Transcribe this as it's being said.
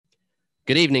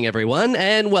Good evening, everyone,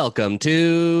 and welcome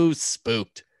to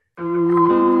Spooked.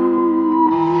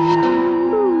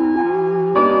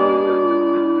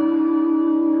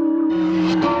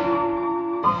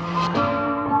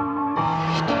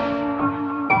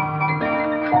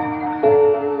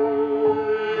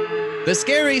 The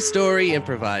Scary Story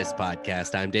Improvised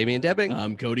Podcast. I'm Damian Debbing.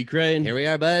 I'm Cody Crane. Here we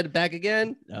are, bud, back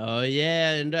again. Oh,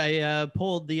 yeah, and I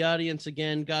polled the audience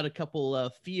again, got a couple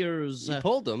fears. You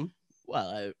pulled them?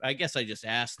 Well, I guess I just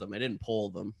asked them. I didn't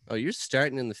poll them. Oh, you're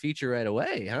starting in the future right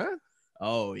away, huh?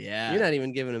 Oh, yeah. You're not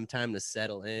even giving them time to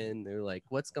settle in. They're like,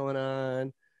 what's going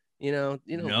on? You don't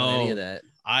want any of that.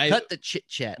 Cut the chit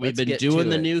chat. We've been doing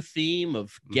the new theme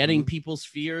of getting people's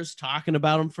fears, talking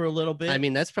about them for a little bit. I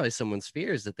mean, that's probably someone's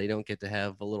fears that they don't get to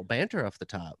have a little banter off the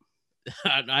top.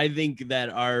 I think that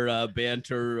our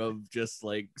banter of just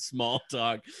like small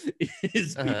talk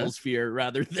is people's fear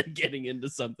rather than getting into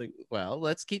something. Well,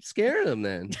 let's keep scaring them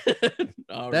then.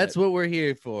 That's what we're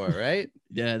here for, right?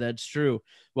 Yeah, that's true.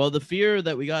 Well, the fear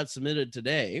that we got submitted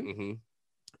today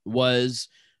was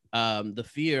the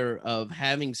fear of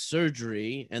having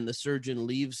surgery and the surgeon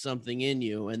leaves something in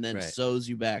you and then sews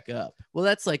you back up. Well,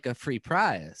 that's like a free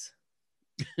prize.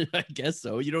 I guess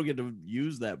so. You don't get to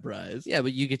use that prize. Yeah,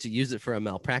 but you get to use it for a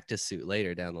malpractice suit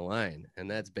later down the line.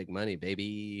 And that's big money,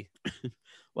 baby.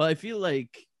 Well, I feel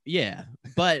like, yeah.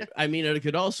 But, I mean, it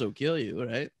could also kill you,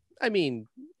 right? I mean,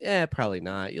 yeah, probably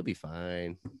not. You'll be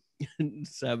fine.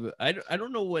 I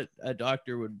don't know what a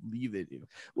doctor would leave at you.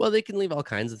 Well, they can leave all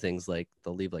kinds of things. Like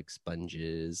they'll leave like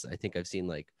sponges. I think I've seen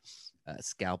like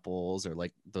scalpels or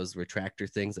like those retractor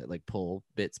things that like pull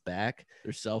bits back.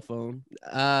 Their cell phone.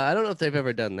 I don't know if they've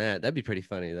ever done that. That'd be pretty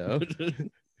funny though.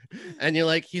 And you're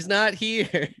like, he's not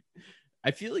here.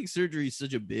 I feel like surgery is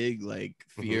such a big like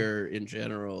fear in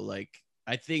general. Like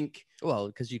I think, well,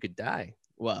 because you could die.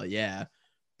 Well, yeah.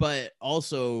 But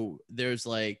also there's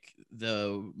like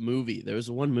the movie. There was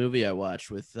one movie I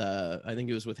watched with I think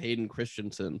it was with Hayden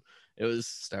Christensen. It was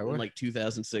Star Wars, like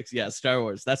 2006. Yeah, Star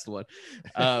Wars. That's the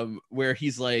one. Where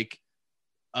he's like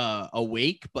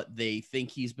awake, but they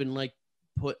think he's been like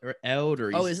put out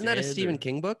or he's isn't that a Stephen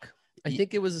King book? I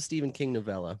think it was a Stephen King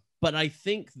novella. But I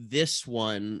think this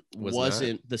one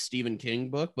wasn't the Stephen King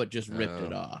book, but just ripped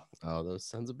it off. Oh, those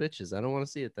sons of bitches! I don't want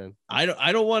to see it then. I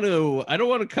don't want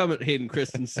to come at Hayden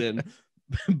Christensen,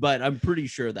 but I'm pretty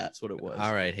sure that's what it was.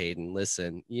 All right, Hayden,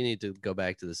 listen, you need to go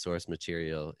back to the source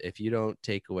material. If you don't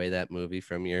take away that movie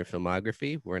from your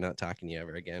filmography, we're not talking to you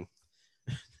ever again.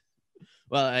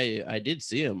 Well, I did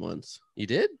see him once. You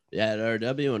did? Yeah, at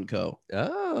RW and Co.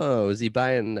 Oh, is he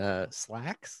buying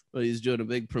slacks? Well, he's doing a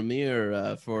big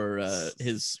premiere for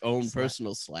his own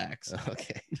personal slacks.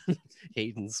 Okay.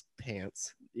 Hayden's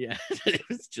pants. Yeah, it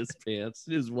was just pants.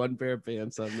 There's one pair of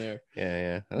pants on there.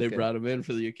 Yeah. Okay. They brought him in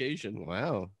for the occasion.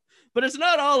 Wow. But it's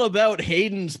not all about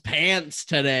Hayden's pants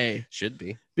today. Should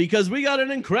be. Because we got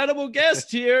an incredible guest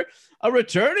here, a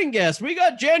returning guest. We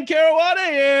got Jen Caruana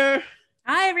here.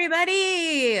 Hi,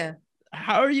 everybody.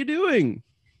 How are you doing?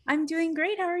 I'm doing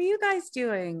great. How are you guys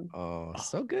doing? Oh,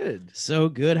 so good. So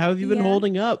good. How have you been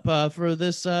holding up for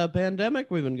this pandemic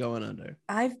we've been going under?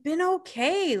 I've been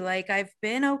okay.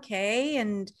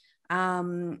 And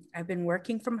I've been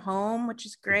working from home, which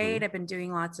is great. I've been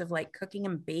doing lots of like cooking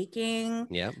and baking.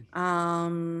 Yeah.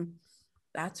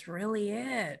 That's really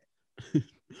it.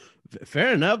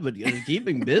 Fair enough, but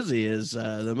keeping busy is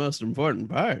the most important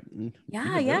part.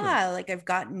 Yeah. Like I've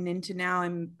gotten into now.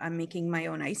 I'm making my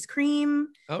own ice cream.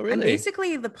 Oh, really? I'm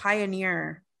basically the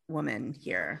pioneer woman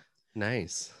here.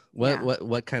 Nice.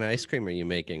 What kind of ice cream are you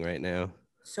making right now?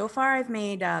 So far, I've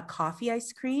made coffee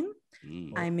ice cream.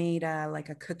 I made like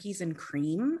a cookies and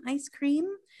cream ice cream.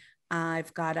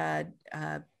 I've got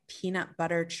a peanut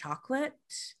butter chocolate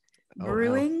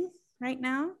brewing right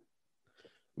now.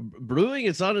 Brewing,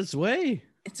 it's on its way.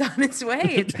 It's on its way.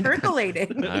 It's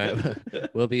percolating. All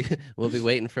right. We'll be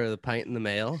waiting for the pint in the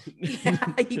mail.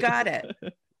 Yeah, you got it.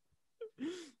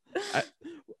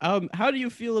 How do you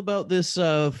feel about this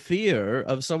fear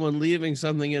of someone leaving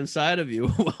something inside of you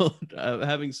while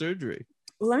having surgery?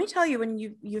 Well, let me tell you, when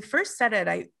you first said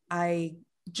it, I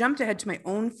jumped ahead to my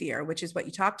own fear, which is what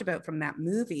you talked about from that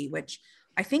movie, which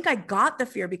I think I got the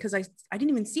fear because I didn't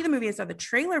even see the movie. I saw the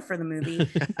trailer for the movie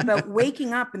about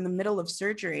waking up in the middle of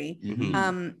surgery.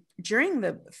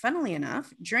 Funnily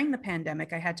enough, during the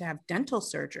pandemic, I had to have dental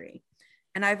surgery,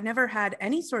 and I've never had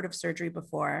any sort of surgery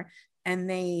before. And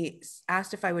they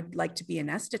asked if I would like to be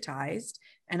anesthetized.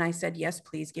 And I said, yes,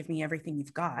 please give me everything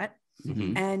you've got.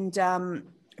 And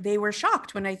they were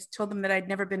shocked when I told them that I'd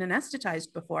never been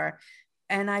anesthetized before.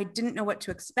 And I didn't know what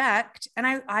to expect. And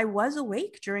I was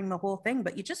awake during the whole thing,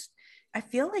 but I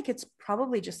feel like it's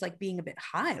probably just like being a bit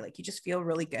high. Like you just feel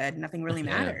really good. Nothing really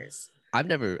matters. I've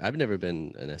never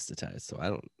been anesthetized, so I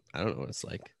don't know what it's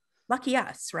like. Lucky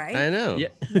us, right? I know.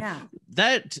 Yeah.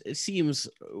 That seems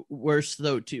worse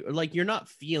though too. Like you're not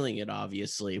feeling it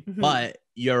obviously, Mhm. but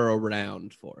you're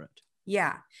around for it.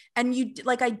 Yeah. And you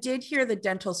like, I did hear the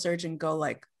dental surgeon go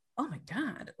like, oh my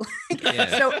God. Yeah.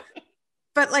 So,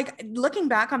 but like looking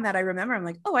back on that, I remember I'm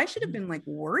like, oh, I should have been like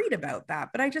worried about that.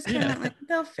 But I just kind of went like,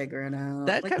 they'll figure it out.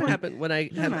 That like, kind of happened when I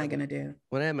what had am I gonna do?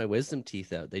 when I had my wisdom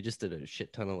teeth out. They just did a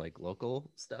shit ton of like local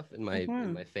stuff in my Mhm.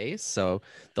 in my face. So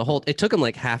it took them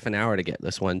like half an hour to get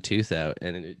this one tooth out,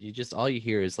 and you just all you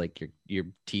hear is like your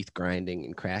teeth grinding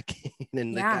and cracking,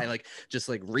 and the Yeah. guy like just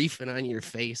like reefing on your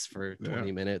face for 20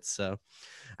 Yeah. minutes. So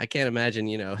I can't imagine,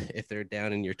 if they're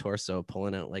down in your torso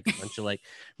pulling out like a bunch of like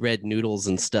red noodles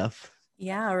and stuff.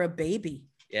 Yeah, or a baby.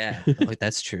 Yeah, like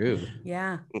that's true.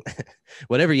 Yeah.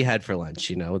 Whatever you had for lunch,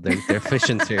 they're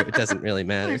fishing through. It doesn't really Oh,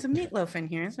 matter. there's a meatloaf in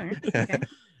here. Sorry. Okay.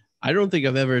 I don't think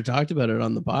I've ever talked about it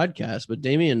on the podcast, but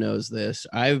Damien knows this.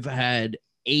 I've had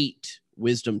 8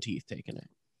 wisdom teeth taken out.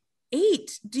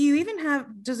 8. Do you even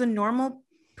have? Does a normal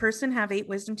person have 8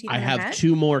 wisdom teeth? I in their have head?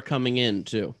 2 more coming in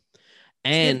too.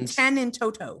 So you have And 10 in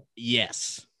toto.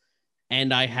 yes.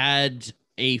 And I had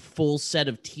a full set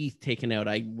of teeth taken out.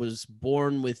 I was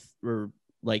born with, or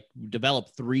like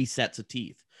developed 3 sets of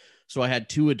teeth. So I had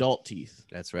 2 adult teeth.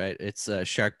 That's right. It's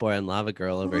Shark Boy and Lava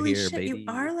Girl over Holy here, shit, baby. you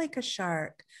are like a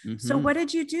shark. So Mhm. what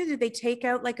did you do? Did they take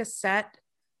out like a set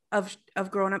of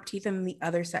grown up teeth and the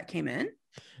other set came in?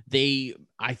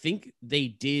 I think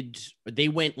they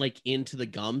went like into the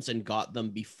gums and got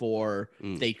them before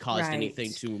they caused Right.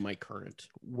 anything to my current.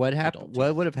 What adult happened? What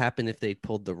teeth. would have happened if they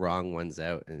pulled the wrong ones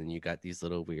out and then you got these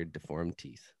little weird deformed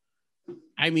teeth?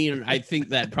 I mean, I think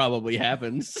that probably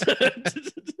happens.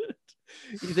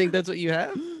 You think that's what you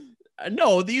have?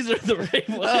 No, these are the right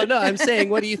ones. Oh no, I'm saying,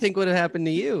 what do you think would have happened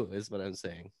to you? Is what I'm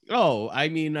saying. Oh, I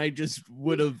mean, I just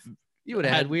would have. You would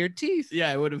have had weird teeth. Yeah,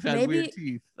 I would have had Maybe- weird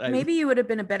teeth. Maybe you would have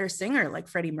been a better singer like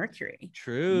Freddie Mercury.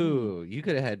 True. You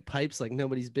could have had pipes like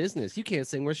nobody's business. You can't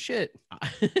sing worth shit.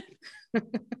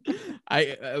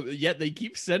 Yet they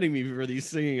keep sending me for these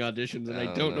singing auditions, and I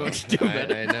Oh, don't know no. what to do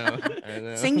about it. I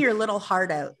know. Sing your little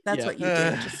heart out. That's Yeah. what you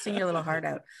do. Just sing your little heart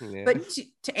out. Yeah. But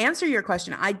to answer your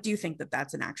question, I do think that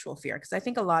that's an actual fear because I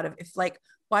think a lot of, if like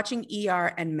watching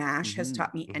ER and MASH has Mhm,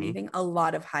 taught me mhm. anything, a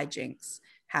lot of hijinks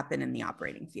happen in the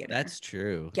operating theater. That's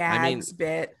true. gags,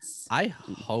 bits. I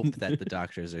hope that the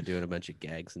doctors are doing a bunch of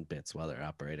gags and bits while they're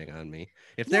operating on me.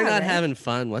 If they're Yeah, not right? having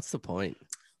fun, what's the point?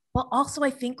 Well, also, I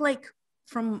think like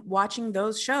from watching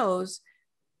those shows,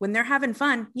 when they're having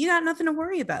fun, you got nothing to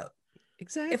worry about.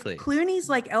 Exactly. If Clooney's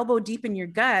like elbow deep in your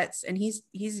guts and he's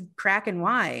cracking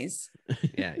wise,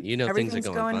 Yeah, things are everything's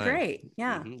going fine. great.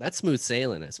 Yeah. Mhm. That's smooth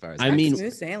sailing as far as I That's mean-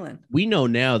 smooth sailing. We know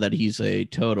now that he's a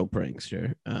total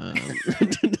prankster.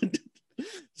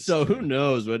 So who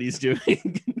knows what he's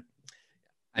doing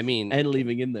I mean, and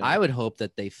leaving in there. I would hope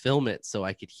that they film it so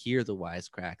I could hear the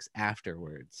wisecracks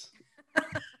afterwards.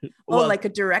 Well, like a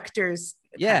director's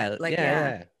Yeah, cut, like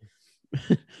yeah.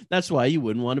 that's why you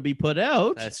wouldn't want to be put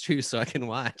out. That's true. So I can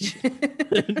watch. yeah.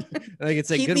 I can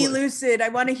say, Keep good me one. lucid. I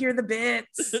want to hear the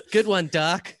bits. Good one,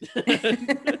 Doc.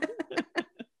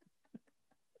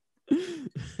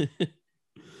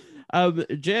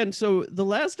 Jen, so the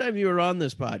last time you were on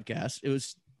this podcast, it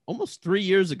was almost 3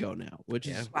 years ago now, which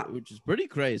is Wow. which is pretty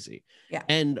crazy. Yeah.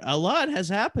 And a lot has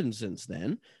happened since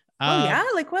then. Oh yeah,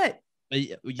 like what?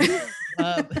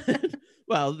 Uh,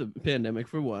 well, the pandemic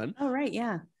for one, Oh right,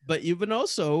 yeah. but you've been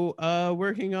also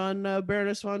working on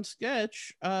Baroness von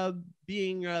Sketch,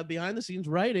 being behind the scenes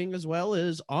writing as well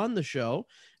as on the show.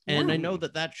 And Yeah. I know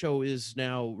that show is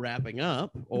now wrapping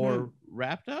up or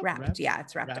wrapped up. Wrapped. Yeah,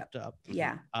 it's wrapped up. Wrapped up.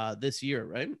 Yeah. This year,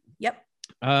 right? Yep.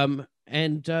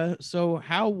 So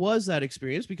how was that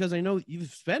experience? Because I know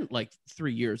you've spent like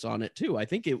 3 years on it too. I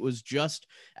think it was just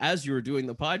as you were doing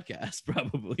the podcast,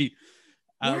 probably.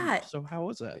 Yeah. So how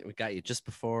was that? We got you just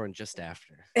before and just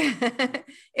after.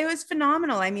 It was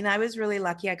phenomenal. I mean, I was really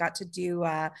lucky. I got to do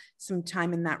some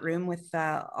time in that room with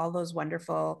all those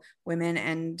wonderful women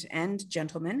and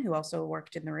gentlemen who also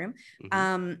worked in the room.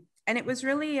 Mhm. And it was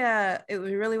really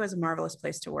was a marvelous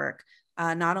place to work.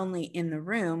 Not only in the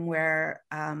room where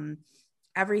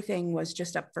everything was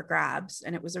just up for grabs,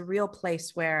 and it was a real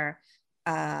place where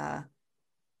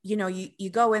you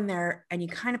go in there and you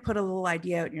kind of put a little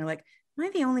idea out and you're like, am I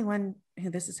the only one who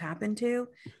this has happened to?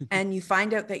 And you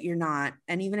find out that you're not.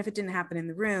 And even if it didn't happen in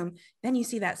the room, then you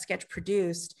see that sketch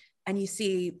produced and you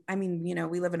see, I mean,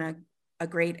 we live in a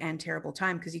great and terrible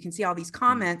time, because you can see all these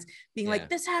comments being like,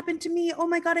 this happened to me. Oh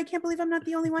my God, I can't believe I'm not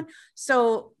the only one.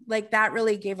 So like that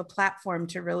really gave a platform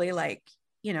to really like,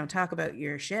 you know, talk about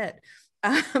your shit.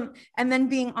 And then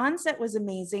being on set was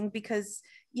amazing because,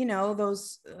 you know,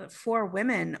 those 4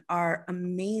 women are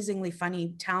amazingly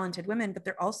funny, talented women, but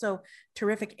they're also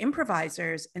terrific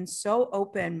improvisers and so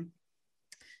open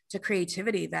to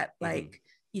creativity that like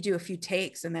you do a few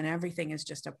takes and then everything is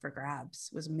just up for grabs.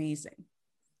 It was amazing.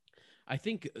 I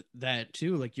think that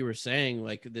too, like you were saying,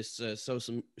 like this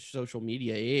social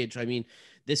media age. I mean,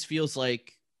 this feels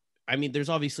like, I mean, there's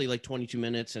obviously like 22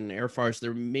 Minutes and Air Farce.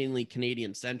 They're mainly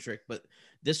Canadian centric, but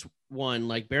this one,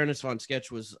 like Baroness von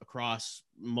Sketch, was across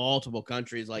multiple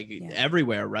countries, like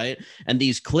everywhere, right? And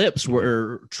these clips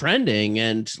were trending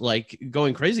and like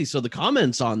going crazy. So the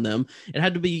comments on them, it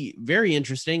had to be very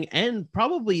interesting, and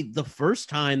probably the first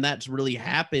time that's really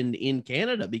happened in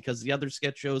Canada, because the other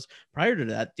sketch shows prior to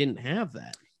that didn't have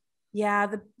that. Yeah,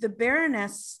 the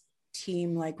Baroness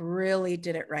team like really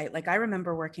did it right. Like I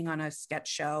remember working on a sketch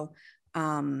show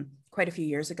quite a few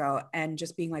years ago and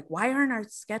just being like, why aren't our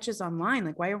sketches online?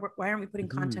 Like why aren't we putting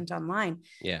content online?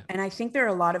 Yeah. And I think there are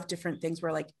a lot of different things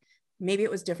where like maybe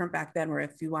it was different back then, where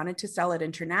if you wanted to sell it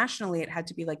internationally, it had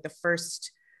to be like the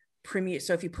first premiere.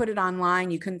 So if you put it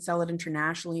online, you couldn't sell it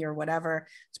internationally or whatever.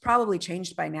 It's probably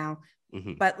changed by now.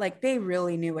 But like they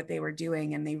really knew what they were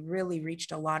doing and they really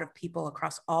reached a lot of people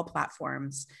across all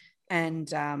platforms.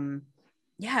 And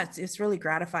yeah, it's really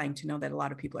gratifying to know that a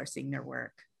lot of people are seeing their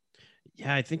work.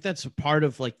 Yeah, I think that's a part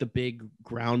of like the big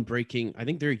groundbreaking. I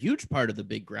think they're a huge part of the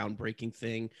big groundbreaking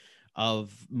thing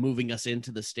of moving us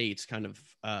into the States kind of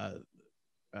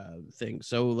thing.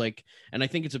 So like, and I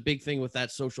think it's a big thing with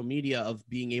that social media of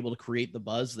being able to create the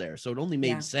buzz there. So it only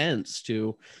made sense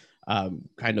to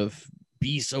kind of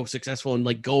be so successful and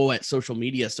like go at social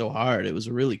media so hard. It was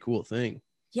a really cool thing.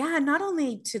 Yeah, not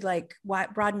only to like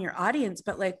broaden your audience,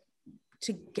 but like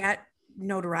to get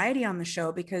notoriety on the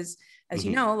show, because as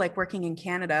you know, like working in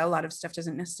Canada, a lot of stuff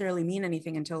doesn't necessarily mean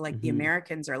anything until like the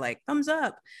Americans are like thumbs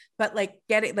up, but like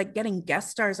getting guest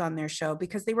stars on their show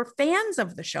because they were fans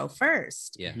of the show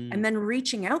first, and then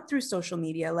reaching out through social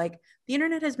media. Like the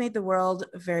internet has made the world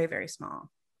very, very small.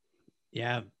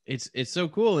 Yeah, it's so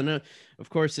cool. And of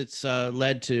course, it's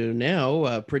led to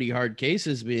now Pretty Hard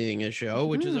Cases being a show,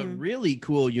 which is a really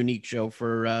cool, unique show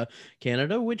for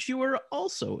Canada, which you were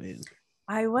also in.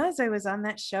 I was on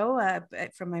that show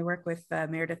from my work with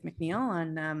Meredith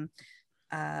McNeil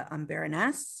on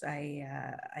Baroness.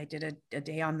 I did a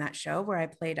day on that show where I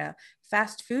played a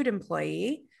fast food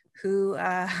employee who,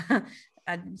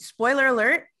 spoiler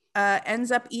alert,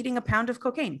 ends up eating a pound of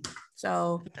cocaine.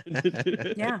 So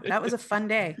yeah, that was a fun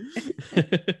day.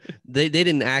 They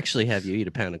didn't actually have you eat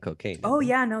a pound of cocaine. Oh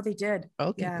yeah, no, they did.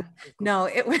 Okay. Yeah, no,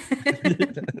 it was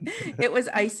it was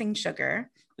icing sugar.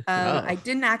 I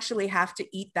didn't actually have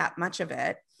to eat that much of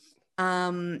it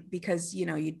because you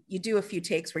know you do a few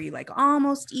takes where you like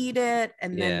almost eat it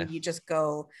and then you just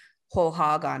go whole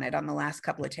hog on it on the last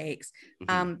couple of takes.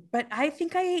 But I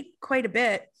think I ate quite a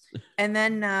bit, and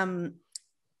then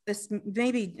this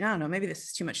maybe, I don't know, maybe this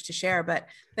is too much to share, but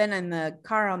then in the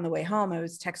car on the way home, I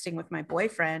was texting with my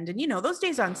boyfriend, and you know, those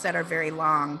days on set are very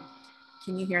long.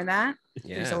 Can you hear that?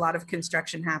 Yeah. There's a lot of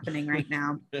construction happening right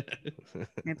now. I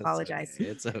apologize.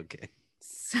 It's okay.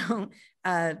 So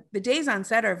the days on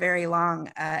set are very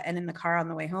long. And in the car on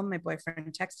the way home, my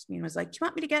boyfriend texted me and was like, do you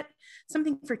want me to get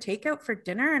something for takeout for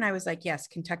dinner? And I was like, yes,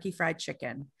 Kentucky Fried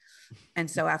Chicken.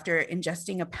 And so after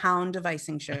ingesting a pound of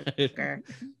icing sugar,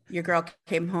 your girl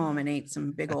came home and ate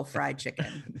some big old fried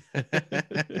chicken.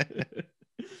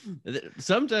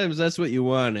 Sometimes that's what you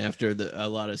want after a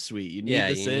lot of sweet. You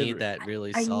need that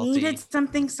really salty. I needed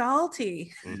something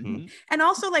salty. And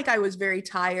also, like, I was very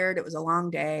tired. It was a long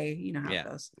day. You know how it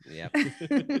goes. Yeah.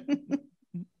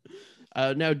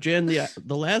 Now, Jen,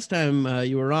 the last time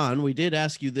you were on, we did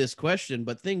ask you this question,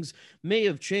 but things may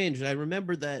have changed. I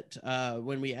remember that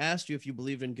when we asked you if you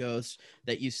believed in ghosts,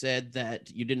 that you said that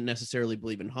you didn't necessarily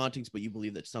believe in hauntings, but you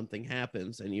believe that something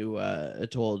happens, and you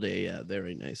told a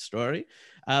very nice story.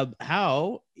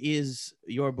 How is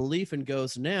your belief in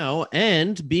ghosts now,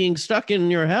 and being stuck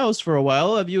in your house for a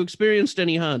while, have you experienced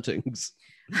any hauntings?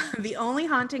 The only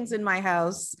hauntings in my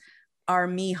house are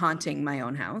me haunting my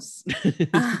own house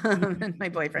and my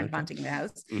boyfriend haunting the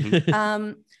house.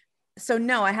 So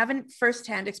no, I haven't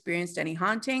firsthand experienced any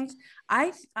hauntings.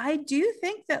 I do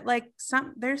think that like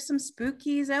there's some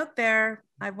spookies out there.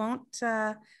 I won't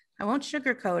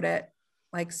sugarcoat it.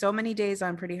 Like so many days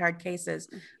on Pretty Hard Cases.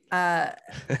 I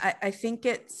think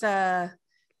it's tenable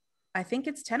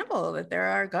that there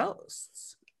are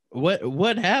ghosts.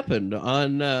 What happened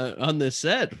on this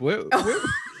set? Where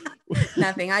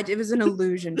Nothing. It was an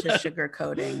allusion to sugar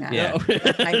coating. Yeah.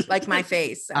 Like my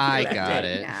face. I got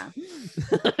it. Yeah.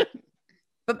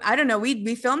 But I don't know.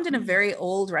 We filmed in a very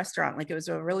old restaurant. Like it was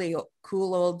a really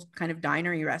cool old kind of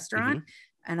dinery restaurant.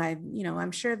 And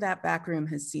I'm sure that back room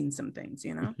has seen some things,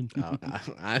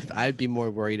 I'd be more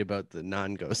worried about the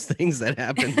non-ghost things that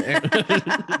happen there.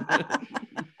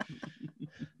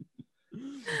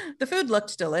 The food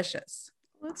looked delicious.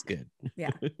 That's good.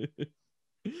 Yeah.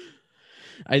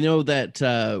 I know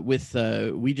that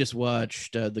we just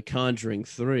watched The Conjuring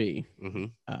 3,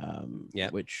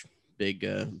 which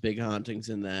big hauntings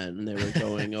in that, and they were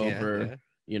going over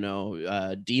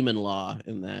demon law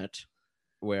in that,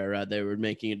 where they were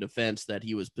making a defense that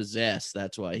he was possessed,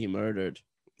 that's why he murdered.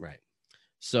 Right.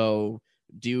 So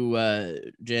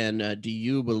Jen, do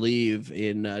you believe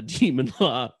in demon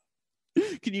law?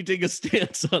 Can you take a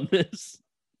stance on this?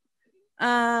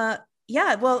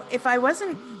 Yeah, well, if I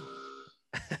wasn't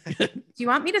do you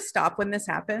want me to stop when this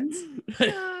happens?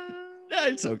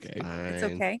 It's okay. Fine. It's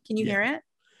okay. Can you hear it?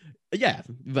 Yeah,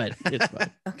 but it's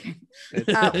fine. Okay.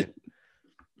 It's fine.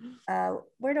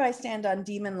 Where do I stand on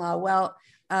demon law? Well,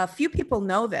 a few people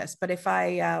know this, but if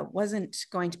I wasn't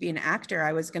going to be an actor,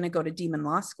 I was going to go to demon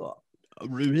law school.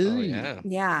 Really? Oh, yeah.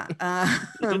 Yeah.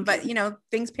 But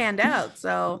things panned out.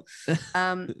 So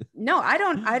no, I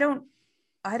don't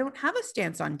have a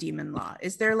stance on demon law.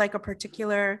 Is there like a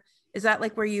particular, is that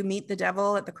like where you meet the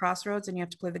devil at the crossroads and you have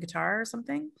to play the guitar or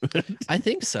something? I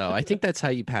think so. I think that's how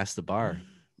you pass the bar.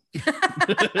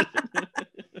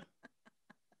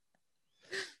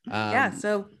 Yeah,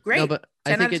 so great. No, but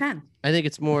 10 out of 10. I think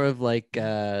it's more of like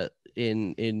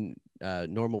in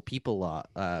normal people law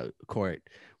court,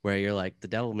 where you're like, the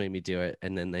devil made me do it,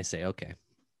 and then they say okay,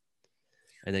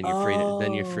 and then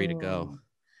you're free to go.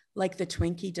 Like the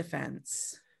Twinkie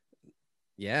defense.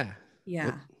 Yeah.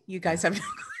 Yeah. You guys have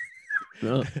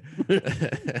No.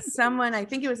 someone, I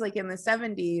think it was like in the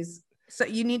 70s. So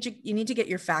you need to get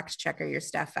your fact checker, your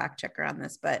staff fact checker on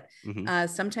this, but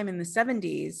sometime in the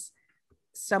 70s,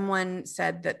 someone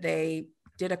said that they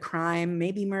did a crime,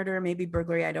 maybe murder, maybe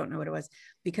burglary, I don't know what it was,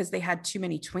 because they had too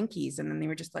many Twinkies, and then they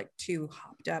were just like too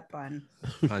hopped up on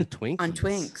Twinkies. on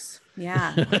Twinks.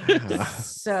 Yeah. Wow.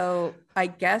 So I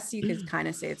guess you could kind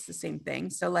of say it's the same thing.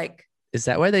 So like, is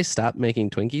that why they stopped making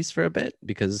Twinkies for a bit?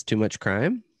 Because too much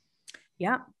crime?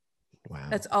 Yeah. Wow.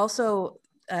 That's also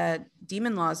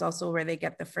demon law is also where they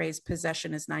get the phrase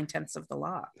possession is 9/10 of the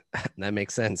law. That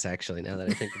makes sense, actually, now that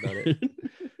I think about it.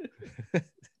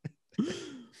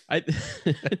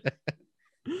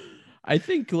 I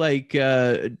think like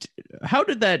how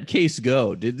did that case go?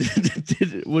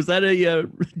 Was that a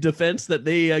defense that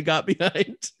they got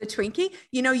behind? The Twinkie?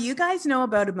 You guys know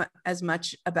about as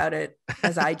much about it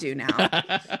as I do now.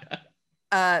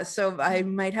 So I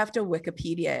might have to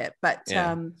Wikipedia it, but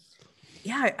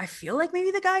yeah, I feel like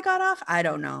maybe the guy got off. I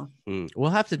don't know.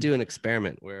 We'll have to do an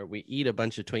experiment where we eat a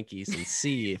bunch of Twinkies and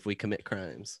see if we commit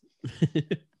crimes.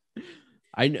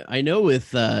 I know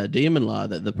with demon law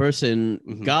that the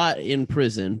person got in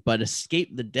prison but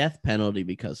escaped the death penalty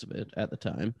because of it at the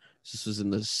time. This was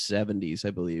in the 70s, I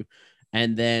believe.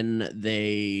 And then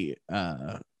they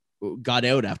got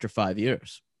out after 5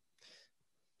 years.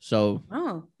 So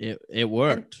it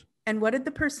worked. And what did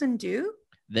the person do?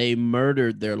 They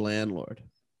murdered their landlord.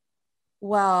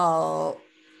 Well,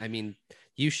 I mean,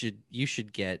 you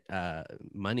should get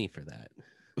money for that.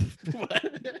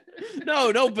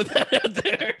 No, put that out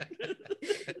there.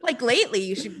 Like lately,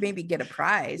 you should maybe get a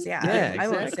prize. Yeah, exactly. I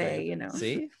would say,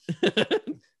 See,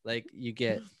 like you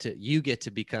get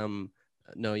to become.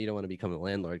 No, you don't want to become a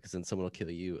landlord because then someone will kill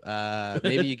you.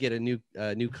 Maybe you get a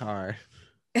new car.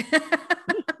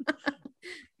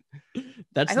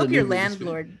 That's. I hope your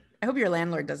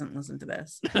landlord doesn't listen to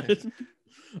this.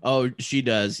 Oh, she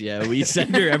does. Yeah, we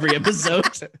send her every episode.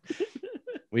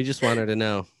 We just want her to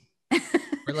know.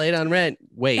 We're late on rent.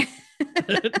 Wait.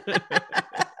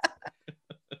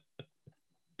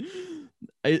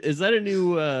 Is that a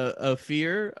new a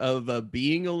fear of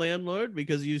being a landlord?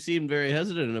 Because you seem very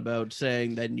hesitant about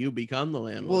saying that you become the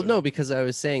landlord. Well, no, because I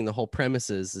was saying the whole premise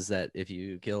is that if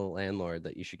you kill a landlord,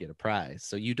 that you should get a prize.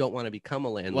 So you don't want to become a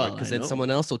landlord because then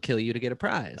someone else will kill you to get a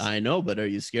prize. I know, but are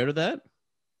you scared of that?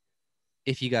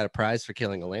 If you got a prize for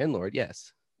killing a landlord,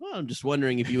 yes. Well, I'm just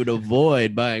wondering if you would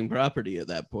avoid buying property at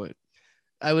that point.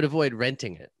 I would avoid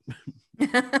renting it.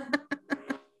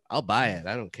 I'll buy it.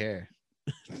 I don't care.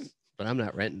 But I'm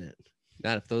not renting it.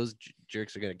 Not if those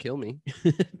jerks are going to kill me.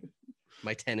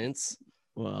 My tenants.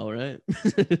 Well, all right.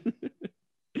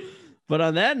 But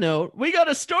on that note, we got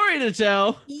a story to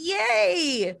tell.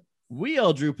 Yay! We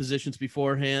all drew positions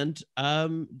beforehand.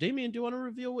 Damien, do you want to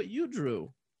reveal what you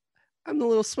drew? I'm the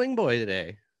little swing boy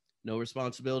today. No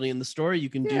responsibility in the story. You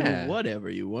can do whatever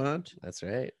you want. That's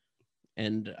right.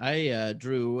 And I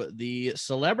drew the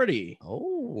celebrity.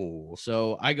 Oh.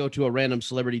 So I go to a random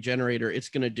celebrity generator. It's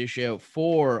going to dish out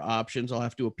 4 options. I'll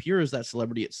have to appear as that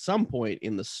celebrity at some point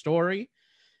in the story.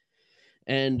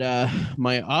 And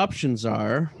my options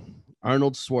are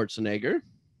Arnold Schwarzenegger,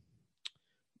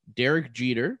 Derek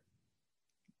Jeter,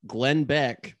 Glenn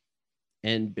Beck,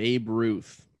 and Babe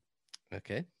Ruth.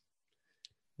 Okay.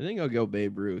 I think I'll go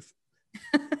Babe Ruth.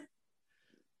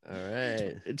 All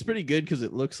right. It's pretty good because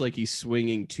it looks like he's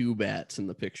swinging 2 bats in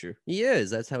the picture. He is.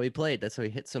 That's how he played. That's how he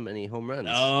hit so many home runs.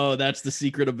 Oh, that's the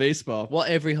secret of baseball. Well,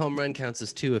 every home run counts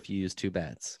as 2 if you use 2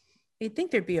 bats. You'd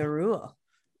think there'd be a rule.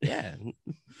 Yeah.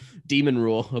 Demon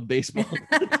rule of baseball.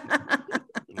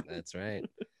 That's right.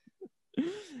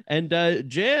 And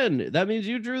Jen, that means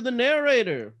you drew the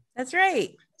narrator. That's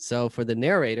right. So for the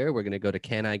narrator, we're going to go to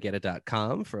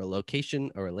canigeta.com for a location,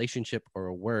 a relationship, or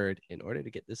a word in order to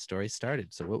get this story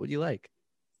started. So what would you like?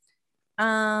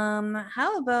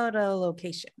 How about a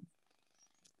location?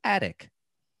 Attic.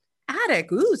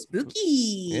 Attic. Ooh,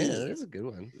 spooky. Yeah, that's a good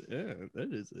one. Yeah,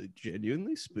 that is a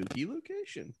genuinely spooky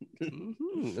location.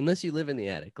 Mm-hmm. Unless you live in the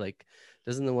attic. Like,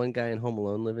 doesn't the one guy in Home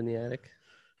Alone live in the attic?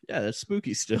 Yeah, that's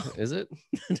spooky still. Is it?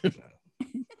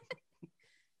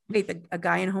 Wait, a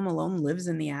guy in Home Alone lives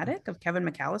in the attic of Kevin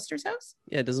McAllister's house?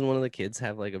 Yeah, doesn't one of the kids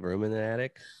have like a room in the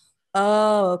attic?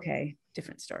 Oh, okay.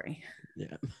 Different story.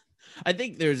 Yeah. I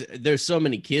think there's so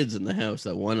many kids in the house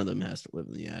that one of them has to live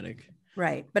in the attic.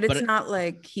 Right. But it's not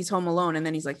like he's home alone and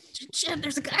then he's like, shit,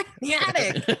 there's a guy in the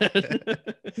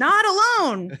attic. Not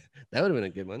alone. That would have been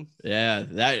a good one. Yeah,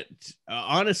 that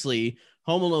honestly,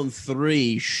 Home Alone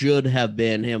 3 should have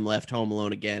been him left home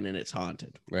alone again and it's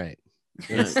haunted. Right.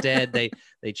 Instead, they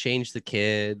changed the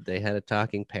kid. They had a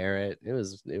talking parrot. It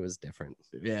was different.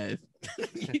 Yeah.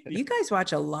 You guys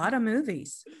watch a lot of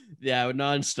movies. Yeah,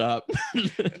 nonstop.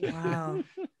 Wow.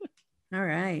 All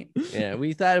right. Yeah,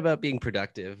 we thought about being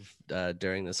productive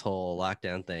during this whole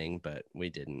lockdown thing, but we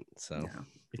didn't. So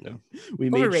no.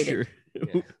 We made sure.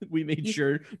 Yeah. We made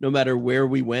sure no matter where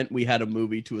we went, we had a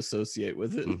movie to associate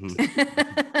with it.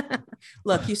 Mm-hmm.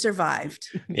 Look, you survived.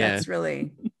 Yeah. That's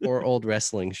really. Or old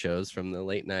wrestling shows from the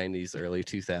late 90s, early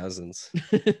 2000s.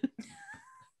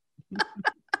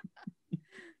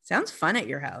 Sounds fun at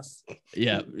your house.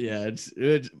 Yeah. It's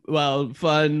well,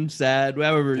 fun, sad,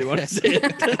 however you want to say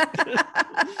it.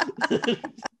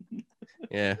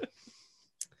 Yeah.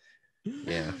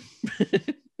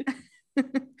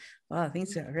 Wow,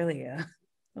 things got really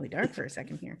dark for a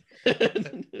second here.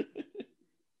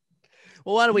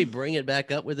 Well, why don't we bring it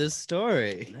back up with this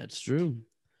story? That's true.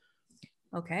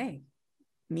 Okay.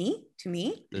 Me? To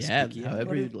me?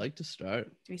 However you'd like to start.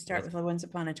 Do we start with Once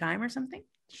Upon a Time or something?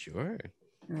 Sure.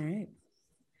 All right.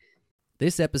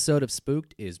 This episode of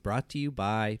Spooked is brought to you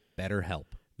by BetterHelp.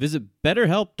 Visit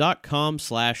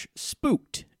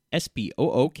betterhelp.com/spooked,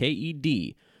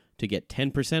 SPOOKED, to get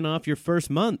 10% off your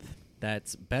first month.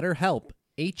 That's BetterHelp,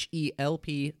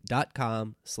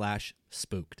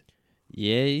 HELP.com/spooked.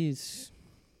 Yes.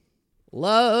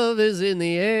 Love is in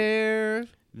the air.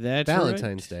 That's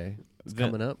Valentine's Day. It's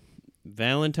coming up.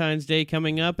 Valentine's Day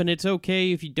coming up, and it's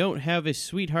okay if you don't have a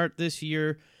sweetheart this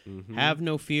year. Mm-hmm. Have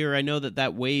no fear. I know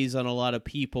that weighs on a lot of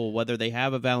people, whether they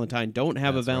have a Valentine, don't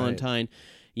have a Valentine. Right.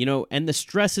 You know, and the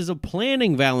stresses of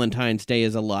planning Valentine's Day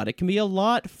is a lot. It can be a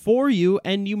lot for you,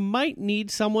 and you might need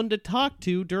someone to talk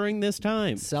to during this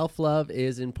time. Self-love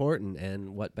is important,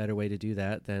 and what better way to do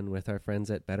that than with our friends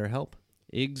at BetterHelp?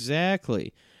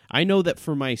 Exactly. I know that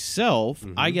for myself,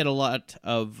 I get a lot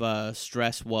of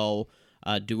stress while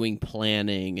doing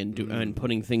planning and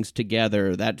putting things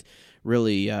together. That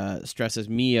really stresses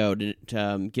me out.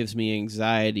 It gives me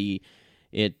anxiety.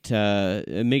 It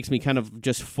makes me kind of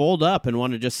just fold up and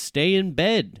want to just stay in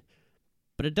bed.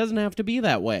 But it doesn't have to be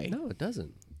that way. No, it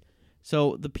doesn't.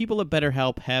 So the people at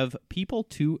BetterHelp have people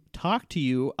to talk to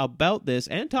you about this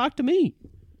and talk to me.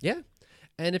 Yeah.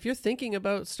 And if you're thinking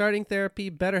about starting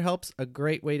therapy, BetterHelp's a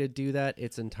great way to do that.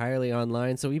 It's entirely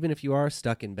online. So even if you are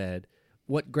stuck in bed,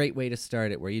 what great way to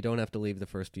start it where you don't have to leave the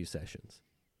first few sessions.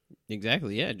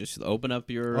 Exactly. Yeah. Just open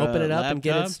up your Open it up laptop. And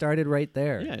get it started right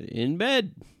there. Yeah. In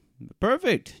bed.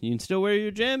 Perfect. You can still wear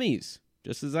your jammies,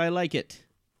 just as I like it.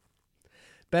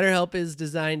 BetterHelp is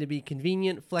designed to be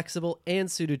convenient, flexible,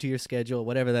 and suited to your schedule,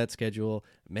 whatever that schedule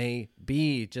may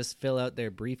be. Just fill out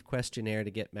their brief questionnaire to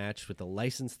get matched with a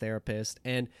licensed therapist.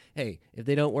 And hey, if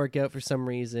they don't work out for some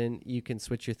reason, you can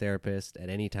switch your therapist at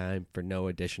any time for no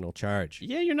additional charge.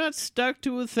 Yeah, you're not stuck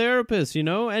to a therapist, you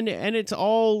know, and it's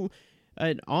all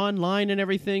online and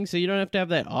everything, so you don't have to have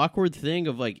that awkward thing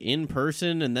of like in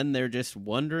person, and then they're just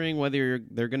wondering whether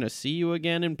they're gonna see you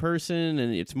again in person,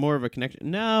 and it's more of a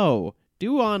connection. No,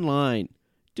 do online,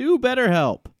 do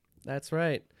BetterHelp. That's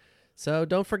right. So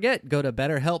don't forget, go to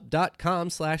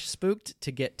betterhelp.com/spooked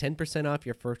to get 10% off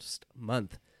your first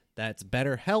month. That's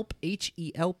BetterHelp,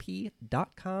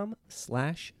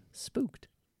 HELP.com/spooked.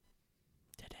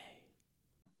 Today.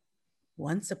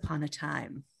 Once upon a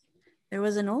time, there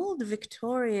was an old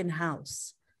Victorian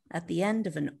house at the end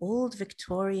of an old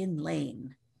Victorian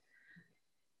lane.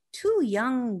 Two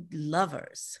young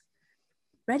lovers,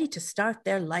 ready to start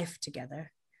their life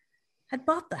together, had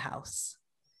bought the house.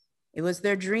 It was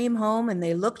their dream home, and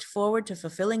they looked forward to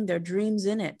fulfilling their dreams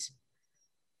in it.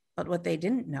 But what they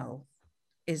didn't know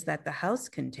is that the house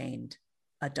contained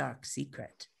a dark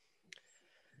secret.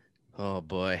 Oh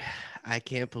boy, I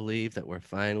can't believe that we're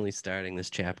finally starting this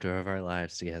chapter of our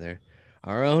lives together.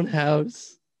 Our own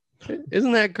house.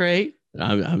 Isn't that great?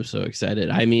 I'm so excited.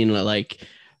 I mean, like,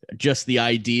 just the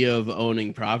idea of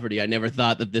owning property. I never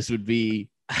thought that this would be.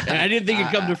 I didn't think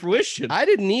it'd come to fruition. I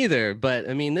didn't either, but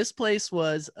I mean, this place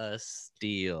was a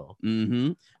steal.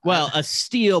 Mm-hmm. Well, a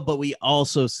steal, but we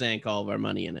also sank all of our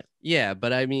money in it. Yeah,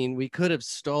 but I mean, we could have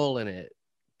stolen it,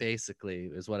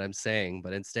 basically, is what I'm saying.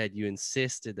 But instead, you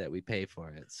insisted that we pay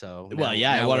for it. So, well,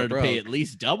 yeah, I wanted to pay at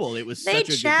least double. It was they such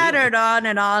a chattered on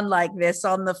and on like this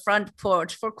on the front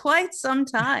porch for quite some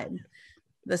time.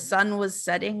 The sun was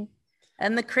setting,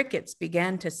 and the crickets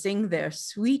began to sing their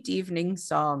sweet evening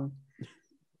song.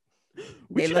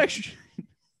 They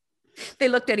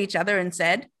looked at each other and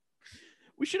said,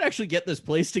 "We should actually get this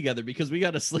place together because we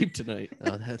got to sleep tonight."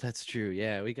 Oh, that's true.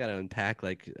 Yeah, we got to unpack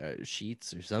like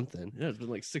sheets or something. Yeah, it's been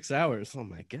like 6 hours. Oh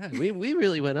my God, we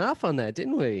really went off on that,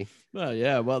 didn't we? Well,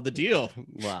 yeah. Well, the deal.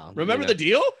 Wow. Remember the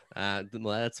deal? Well,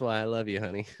 that's why I love you,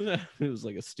 honey. It was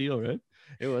like a steal, right?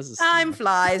 It was. Time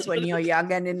flies when you're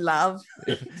young and in love.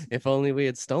 If only we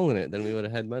had stolen it, then we would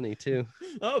have had money too.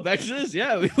 Oh, back to this.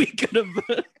 Yeah, we could have.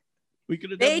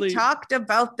 They talked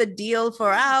about the deal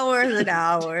for hours and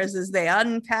hours as they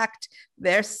unpacked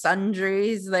their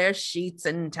sundries, their sheets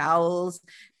and towels,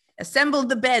 assembled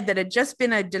the bed that had just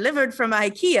been delivered from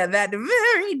IKEA that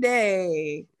very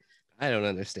day. I don't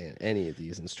understand any of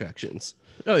these instructions.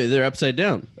 Oh, they're upside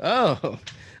down. Oh,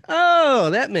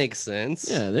 that makes sense.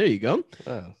 Yeah, there you go.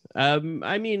 Oh.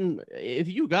 I mean, if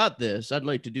you got this, I'd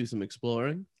like to do some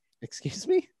exploring. Excuse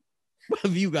me? Well,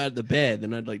 if you got the bed,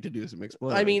 then I'd like to do some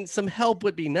exploring. I mean, some help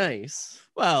would be nice.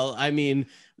 Well, I mean,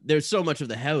 there's so much of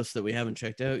the house that we haven't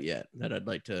checked out yet that I'd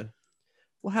like to.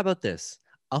 Well, how about this?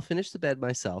 I'll finish the bed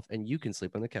myself, and you can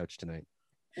sleep on the couch tonight.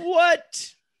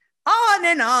 What? On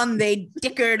and on they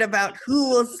dickered about who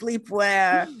will sleep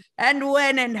where and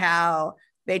when and how.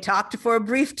 They talked for a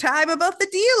brief time about the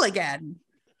deal again.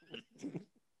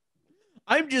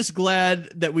 I'm just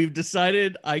glad that we've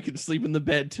decided I can sleep in the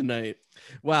bed tonight.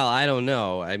 Well, I don't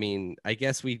know. I mean, I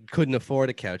guess we couldn't afford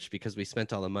a couch because we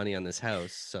spent all the money on this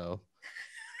house. So,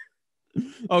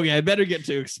 okay, I better get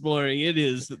to exploring. It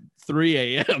is 3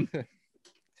 a.m.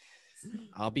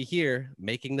 I'll be here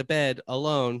making the bed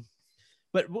alone.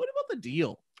 But what about the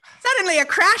deal? Suddenly, a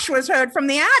crash was heard from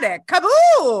the attic.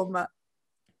 Kaboom!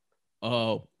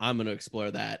 Oh, I'm going to explore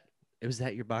that. Was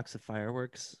that your box of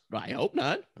fireworks? I hope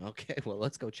not. Okay, well,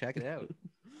 let's go check it out.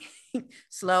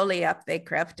 Slowly up, they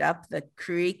crept up the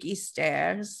creaky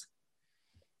stairs.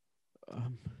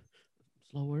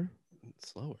 Slower.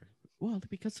 Well,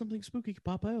 because something spooky could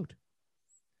pop out.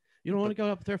 You don't want to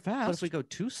go up there fast. But if we go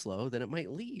too slow, then it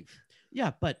might leave.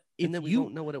 Yeah, but and then we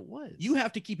won't know what it was. You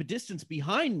have to keep a distance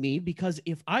behind me because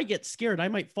if I get scared, I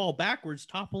might fall backwards,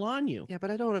 topple on you. Yeah,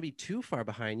 but I don't want to be too far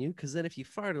behind you because then if you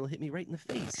fart, it'll hit me right in the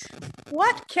face.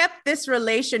 What kept this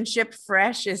relationship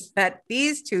fresh is that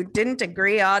these two didn't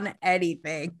agree on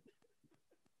anything.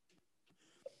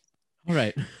 All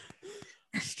right.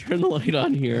 Let's turn the light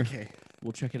on here. Okay.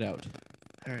 We'll check it out.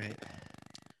 All right.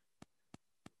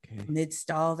 Okay. Amidst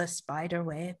all the spider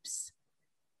webs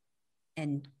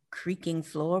and creaking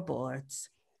floorboards.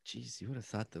 Jeez, you would have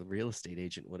thought the real estate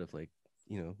agent would have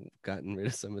gotten rid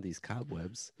of some of these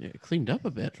cobwebs. Yeah, cleaned up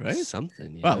a bit, right?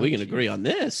 Something. Well, we can agree on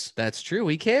this. That's true.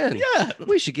 We can. Yeah.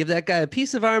 We should give that guy a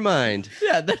piece of our mind.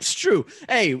 Yeah, that's true.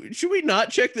 Hey, should we not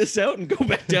check this out and go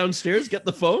back downstairs, get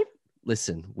the phone?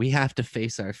 Listen, we have to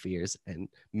face our fears and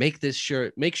make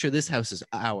sure this house is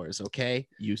ours, okay?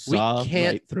 You saw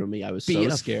right through me. I was so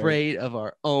scared. Be afraid of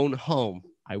our own home.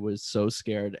 I was so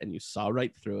scared, and you saw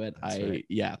right through it. Right.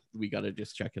 Yeah, we got to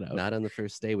just check it out. Not on the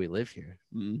first day we live here.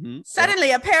 Mm-hmm.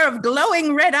 Suddenly, a pair of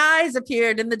glowing red eyes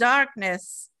appeared in the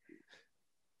darkness.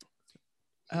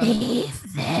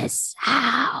 Leave this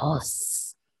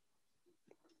house.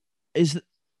 Is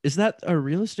that a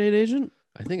real estate agent?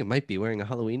 I think it might be wearing a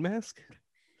Halloween mask.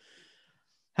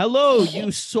 Hello,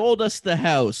 you sold us the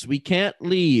house. We can't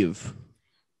leave.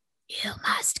 You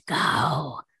must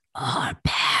go or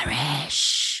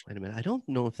perish. Wait a minute. I don't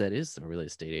know if that is a real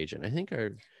estate agent. I think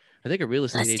a real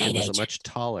estate agent was a much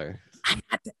taller.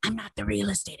 I'm not the real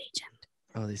estate agent.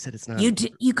 Oh, they said it's not.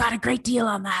 You got a great deal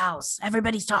on the house.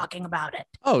 Everybody's talking about it.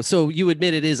 Oh, so you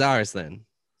admit it is ours then?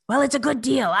 Well, it's a good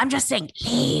deal. I'm just saying,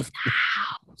 leave the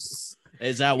house.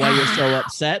 Is that why you're so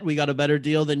upset? We got a better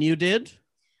deal than you did?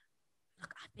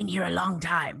 Look, I've been here a long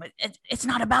time, but it's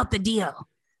not about the deal.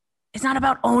 It's not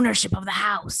about ownership of the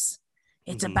house.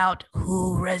 It's about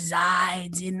who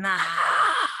resides in the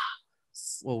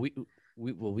house. Well,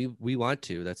 we want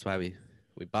to. That's why we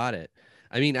bought it.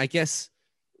 I mean, I guess.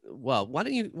 Well, why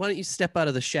don't you step out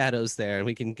of the shadows there, and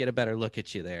we can get a better look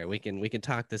at you there. We can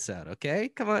talk this out, okay?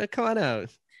 Come on out.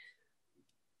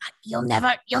 You'll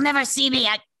never see me.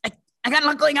 I got a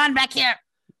lot going on back here.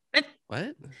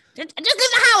 What? Just leave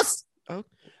the house. Oh.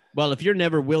 Well, if you're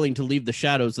never willing to leave the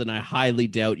shadows, then I highly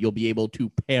doubt you'll be able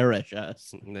to perish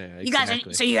us. Yeah,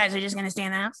 exactly. You guys are just gonna stay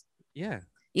in the house? Yeah.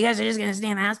 You guys are just gonna stay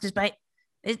in the house despite.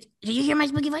 Did you hear my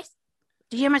spooky voice?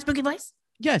 Did you hear my spooky voice?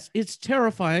 Yes, it's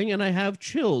terrifying, and I have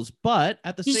chills. But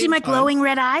at the same time, you see my glowing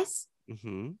red eyes?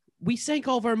 Mm-hmm. We sank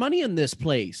all of our money in this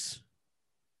place.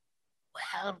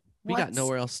 Well, we got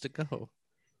nowhere else to go,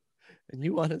 and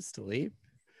you want us to leave?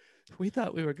 We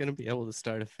thought we were going to be able to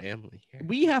start a family here.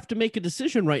 We have to make a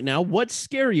decision right now. What's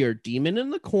scarier, demon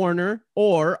in the corner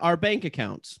or our bank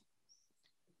accounts?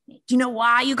 Do you know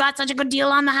why you got such a good deal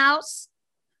on the house?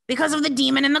 Because of the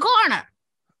demon in the corner.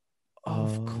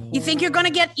 Of course. You think you're going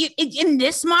to get in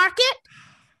this market?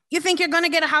 You think you're going to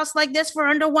get a house like this for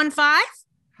under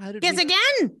 1.5? Guess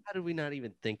again. How did we not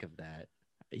even think of that?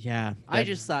 Yeah. I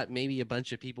just thought maybe a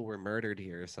bunch of people were murdered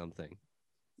here or something.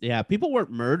 Yeah, people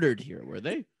weren't murdered here, were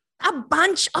they? A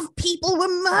bunch of people were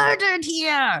murdered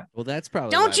here. Well, that's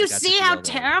probably. Don't you see how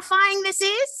terrifying this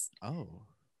is? Oh.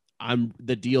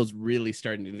 The deal's really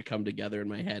starting to come together in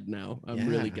my head now. I'm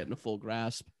really getting a full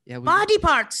grasp. Yeah, body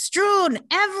parts strewn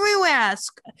everywhere,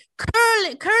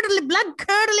 blood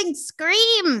curdling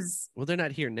screams. Well, they're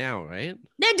not here now, right?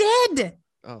 They're dead.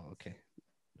 Oh, okay.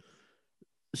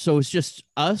 So it's just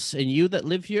us and you that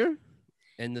live here,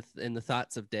 and the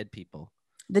thoughts of dead people.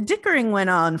 The dickering went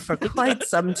on for quite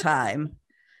some time,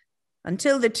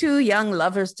 until the two young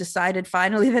lovers decided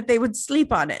finally that they would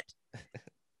sleep on it.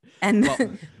 And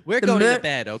we're going to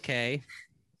bed, okay?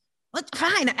 Well,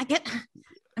 fine.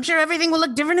 I'm sure everything will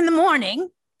look different in the morning.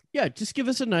 Yeah, just give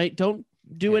us a night. Don't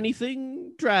do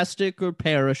anything drastic or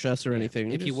perish us or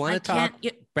anything. If you want to talk,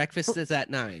 breakfast is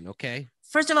at 9, okay?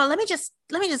 First of all, let me just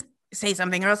say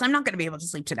something, or else I'm not going to be able to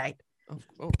sleep tonight.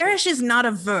 Perish is not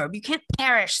a verb. You can't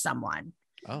perish someone.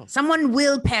 Oh. Someone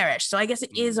will perish. So I guess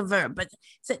it is a verb, but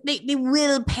they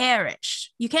will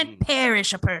perish. You can't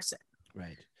perish a person.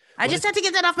 Right. I just had to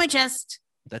get that off my chest.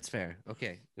 That's fair.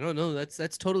 Okay. No,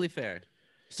 that's totally fair.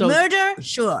 So murder,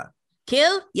 sure.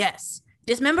 Kill, yes.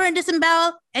 Dismember and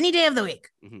disembowel any day of the week.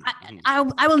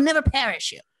 I will never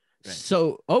perish you. Right.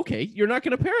 So, okay, you're not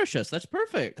going to perish us. That's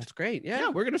perfect. That's great. Yeah,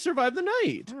 we're going to survive the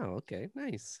night. Oh, okay.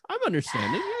 Nice. I'm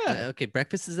understanding. Yeah. Okay,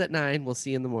 breakfast is at 9. We'll see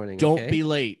you in the morning. Don't be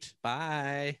late.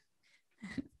 Bye.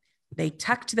 They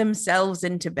tucked themselves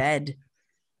into bed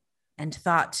and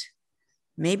thought,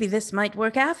 maybe this might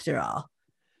work after all.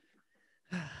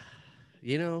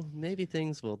 Maybe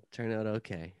things will turn out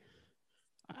okay.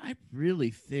 I really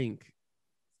think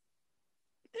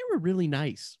they were really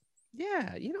nice.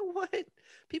 Yeah, you know what?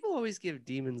 People always give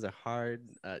demons a hard,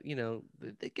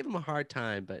 they give them a hard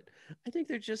time, but I think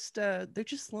they're just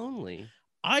lonely.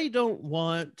 I don't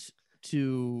want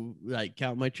to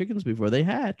count my chickens before they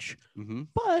hatch,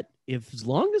 but as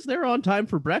long as they're on time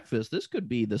for breakfast, this could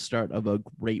be the start of a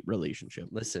great relationship.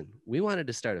 Listen, we wanted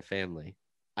to start a family.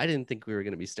 I didn't think we were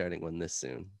going to be starting one this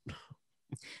soon.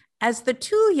 As the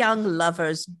two young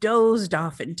lovers dozed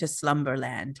off into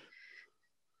slumberland,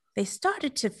 they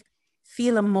started to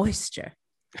feel a moisture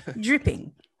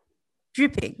dripping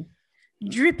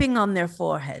on their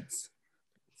foreheads.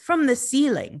 From the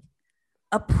ceiling,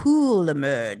 a pool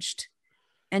emerged,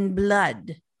 and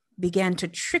blood began to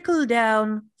trickle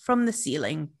down from the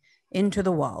ceiling into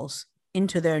the walls,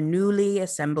 into their newly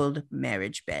assembled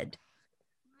marriage bed.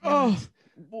 Oh,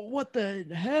 what the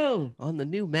hell? On the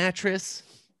new mattress.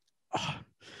 Oh,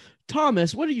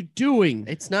 Thomas, what are you doing?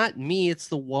 It's not me, it's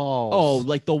the wall. Oh,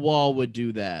 like the wall would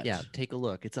do that. Yeah, take a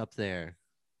look. It's up there.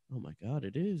 Oh my God,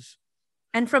 it is.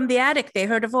 And from the attic, they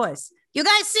heard a voice. You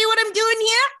guys see what I'm doing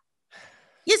here?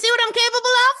 You see what I'm capable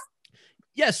of?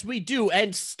 Yes, we do.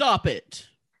 And stop it.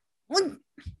 Well,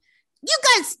 You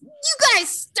guys,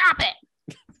 stop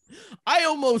it. I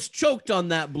almost choked on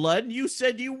that blood. You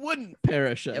said you wouldn't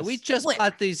perish us. Yeah, we just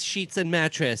bought these sheets and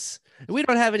mattress. We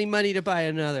don't have any money to buy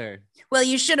another. Well,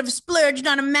 you should have splurged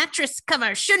on a mattress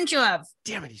cover, shouldn't you have?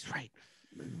 Damn it, he's right.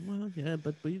 Well, yeah,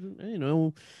 but we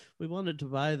wanted to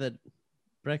buy that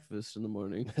breakfast in the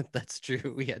morning. That's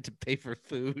true. We had to pay for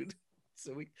food,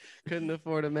 so we couldn't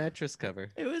afford a mattress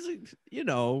cover. It was, Do you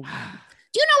know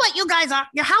what you guys are?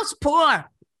 Your house poor.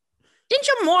 Didn't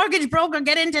your mortgage broker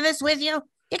get into this with you?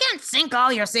 You can't sink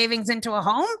all your savings into a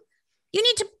home. You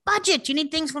need to budget. You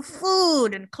need things for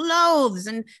food and clothes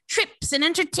and trips and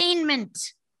entertainment.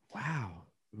 Wow.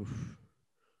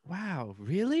 Wow,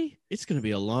 really? It's going to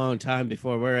be a long time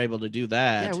before we're able to do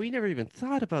that. Yeah, we never even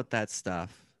thought about that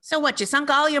stuff. So what, you sunk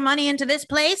all your money into this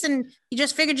place and you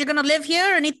just figured you're going to live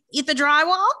here and eat the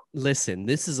drywall? Listen,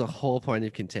 this is a whole point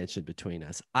of contention between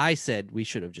us. I said we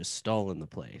should have just stolen the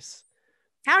place.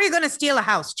 How are you going to steal a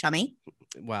house, chummy?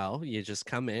 Well, you just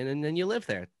come in and then you live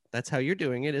there. That's how you're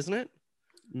doing it, isn't it?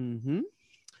 Mm-hmm.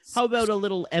 How about a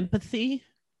little empathy?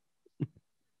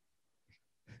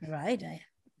 Right.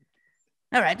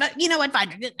 All right, but you know what?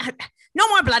 Fine. No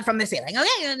more blood from the ceiling, okay?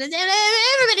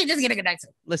 Everybody just get a good night's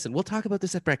sleep. Listen, we'll talk about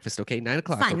this at breakfast, okay? 9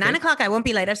 o'clock. Fine, okay? 9 o'clock. I won't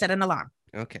be late. I've set an alarm.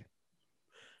 Okay.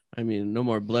 I mean, no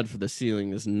more blood for the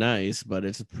ceiling is nice, but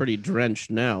it's pretty drenched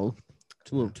now.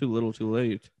 Too little, too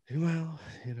late. Well,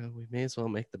 we may as well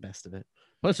make the best of it.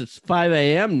 Plus, it's 5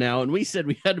 a.m. now, and we said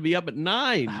we had to be up at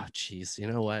 9. Oh, jeez. You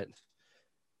know what?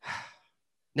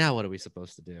 Now what are we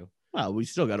supposed to do? Well, we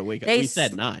still got to wake up. We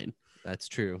said 9. That's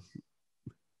true.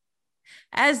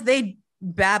 As they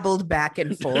babbled back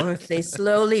and forth, they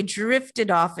slowly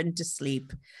drifted off into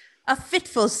sleep. A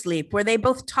fitful sleep where they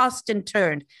both tossed and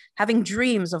turned, having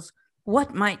dreams of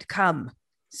what might come.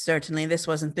 Certainly, this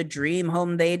wasn't the dream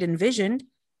home they'd envisioned.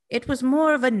 It was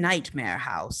more of a nightmare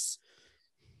house.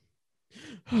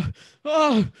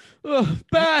 Bats!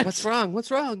 What's wrong?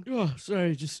 What's wrong? Oh,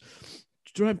 sorry, just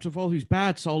dreamt of all these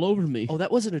bats all over me. Oh,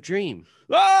 that wasn't a dream.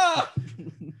 Ah!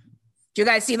 Did you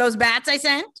guys see those bats I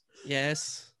sent?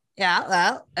 Yes. Yeah,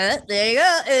 well, there you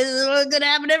go. It's going to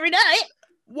happen every night.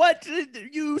 What?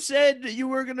 You said you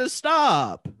were going to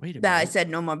stop. Wait a minute. I said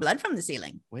no more blood from the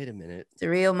ceiling. Wait a minute. It's a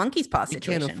real monkey's paw We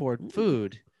situation. can't afford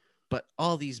food, but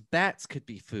all these bats could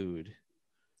be food.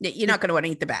 You're not going to want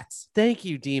to eat the bats. Thank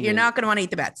you, Demon. You're not going to want to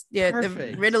eat the bats. They're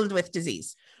Perfect. riddled with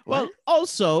disease. Well,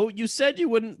 also, you said you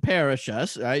wouldn't perish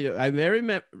us. I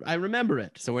remember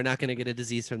it. So we're not going to get a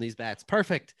disease from these bats.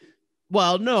 Perfect.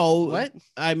 Well, no. What?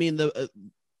 I mean,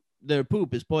 their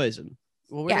poop is poison.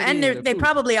 Well, Yeah, and they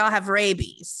probably all have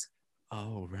rabies.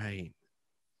 Oh, right.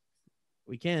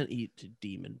 We can't eat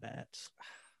demon bats.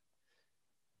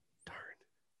 Darn.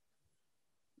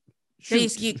 So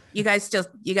you guys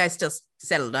still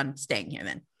settled on staying here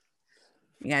then?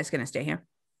 You guys gonna stay here?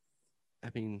 I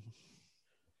mean,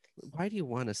 why do you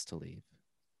want us to leave?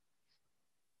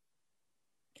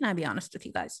 Can I be honest with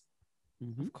you guys?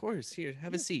 Mm-hmm. Of course. Here,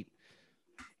 have a seat.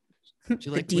 Would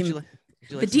you like, demon, would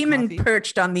you like the some demon coffee?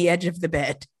 perched on the edge of the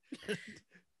bed.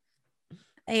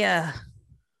 I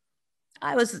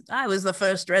was the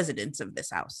first resident of this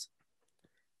house.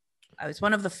 I was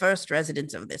one of the first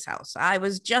residents of this house. I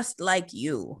was just like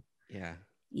you. Yeah.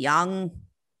 Young,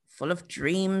 full of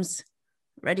dreams,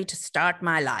 ready to start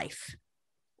my life.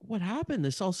 What happened?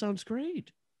 This all sounds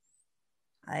great.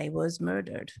 I was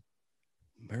murdered.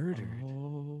 Murdered.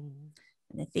 Oh.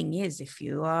 And the thing is, if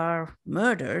you are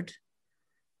murdered,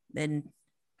 then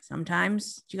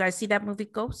sometimes, do you guys see that movie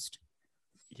Ghost?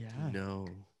 Yeah. No,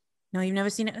 No, you've never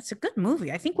seen it? It's a good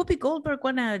movie. I think Whoopi Goldberg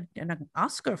won an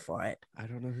Oscar for it. I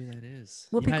don't know who that is.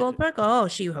 Whoopi Goldberg? Oh,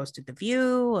 she hosted The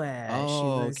View. She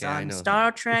was okay, I on know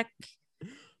Star that. Trek.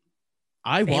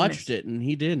 I Famous. watched it and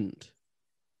he didn't.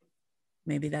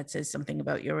 Maybe that says something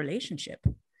about your relationship.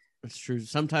 It's true.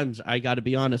 Sometimes I got to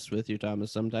be honest with you,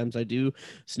 Thomas. Sometimes I do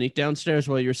sneak downstairs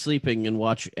while you're sleeping and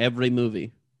watch every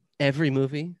movie. Every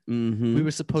movie? Mm-hmm. We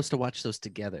were supposed to watch those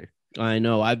together. I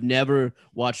know. I've never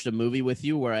watched a movie with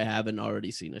you where I haven't already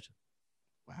seen it.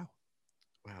 Wow.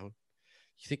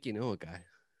 You think you know a guy?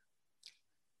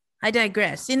 I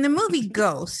digress. In the movie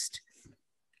Ghost,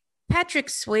 Patrick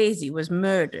Swayze was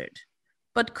murdered,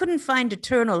 but couldn't find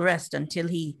eternal rest until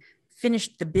he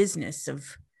finished the business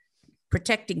of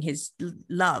protecting his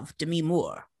love, Demi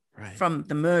Moore, Right. from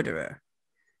the murderer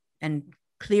and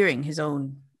clearing his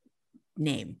own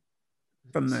name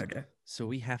from murder. So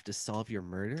we have to solve your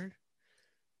murder?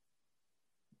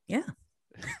 Yeah.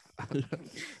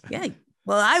 Yeah.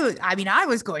 Well, I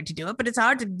was going to do it, but it's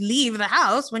hard to leave the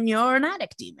house when you're an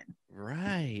attic demon.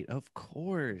 Right. Of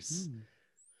course.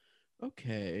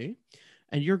 Okay.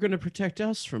 And you're going to protect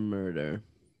us from murder.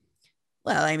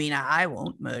 Well, I mean, I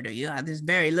won't murder you. There's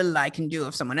very little I can do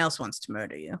if someone else wants to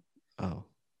murder you. Oh.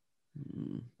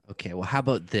 Okay, well, how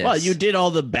about this? Well, you did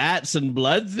all the bats and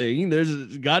blood thing.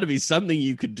 There's got to be something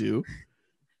you could do.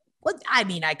 Well, I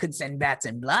mean, I could send bats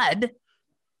and blood,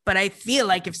 but I feel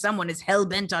like if someone is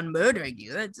hell-bent on murdering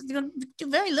you, it's going to do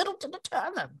very little to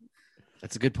deter them.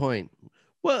 That's a good point.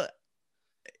 Well,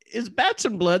 is bats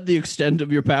and blood the extent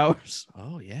of your powers?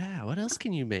 Oh, yeah. What else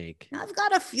can you make? I've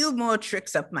got a few more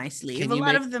tricks up my sleeve, a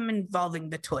lot of them involving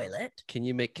the toilet. Can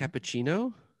you make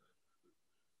cappuccino?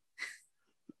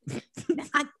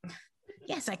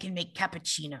 Yes, I can make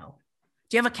cappuccino.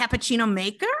 Do you have a cappuccino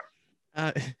maker?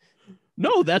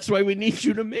 No, that's why we need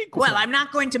you to make one. Well, I'm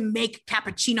not going to make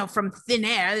cappuccino from thin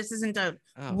air. This isn't a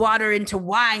water into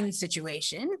wine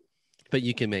situation. But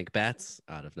you can make bats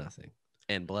out of nothing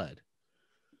and blood.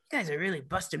 You guys are really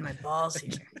busting my balls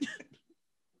here.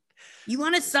 You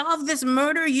want to solve this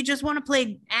murder? Or you just want to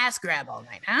play ass grab all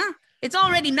night, huh? It's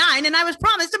already 9 and I was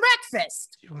promised a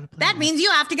breakfast. That means you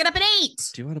have to get up at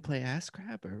 8. Do you want to play ass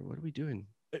grab or what are we doing?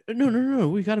 No.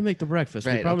 We got to make the breakfast.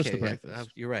 Right, we promised the breakfast.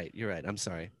 Yeah. You're right. I'm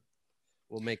sorry.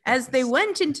 We'll make breakfast. As they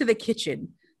went into the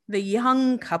kitchen, the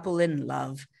young couple in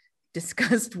love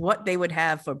discussed what they would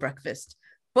have for breakfast,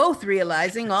 both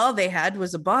realizing all they had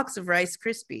was a box of Rice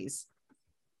Krispies.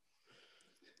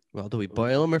 Well, do we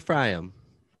boil them or fry them?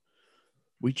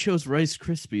 We chose Rice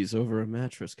Krispies over a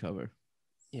mattress cover.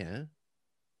 Yeah.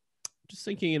 Just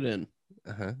thinking it in.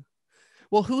 Uh-huh.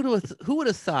 Well, who would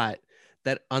have thought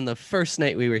that on the first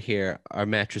night we were here, our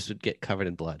mattress would get covered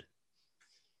in blood?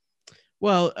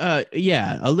 Well,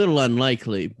 yeah, a little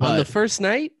unlikely. But on the first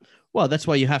night? Well, that's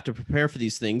why you have to prepare for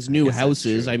these things. New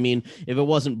houses. I mean, if it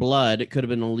wasn't blood, it could have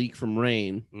been a leak from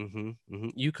rain. Mm-hmm.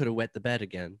 You could have wet the bed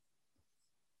again.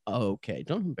 Okay,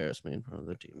 don't embarrass me in front of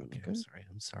the team. Okay,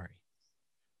 I'm sorry.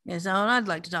 Yeah, so I'd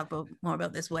like to talk more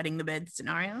about this wetting the bed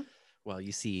scenario. Well,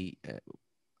 you see,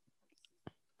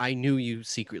 I knew you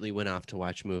secretly went off to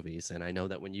watch movies, and I know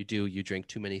that when you do, you drink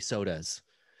too many sodas.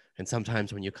 And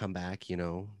sometimes when you come back,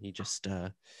 you just,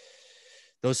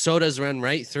 those sodas run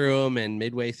right through them, and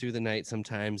midway through the night,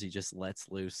 sometimes he just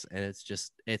lets loose, and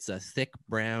it's a thick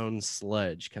brown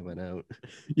sludge coming out.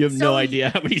 You have no idea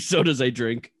how many sodas I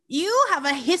drink. You have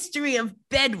a history of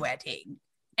bedwetting.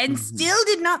 And still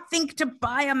did not think to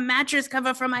buy a mattress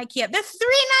cover from IKEA. They're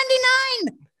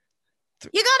 $3.99.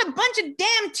 You got a bunch of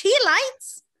damn tea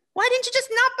lights. Why didn't you just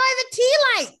not buy the tea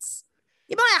lights?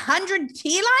 You buy 100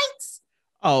 tea lights?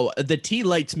 Oh, the tea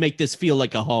lights make this feel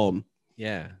like a home.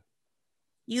 Yeah.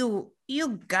 You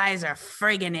guys are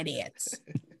friggin' idiots.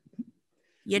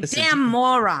 You damn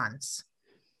morons.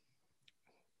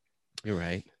 You're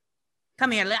right.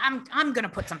 Come here. I'm gonna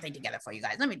put something together for you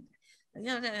guys. Let me.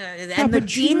 And the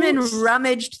demon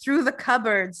rummaged through the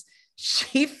cupboards.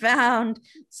 She found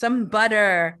some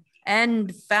butter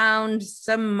and found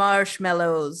some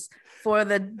marshmallows. For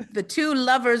the two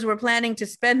lovers were planning to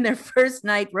spend their first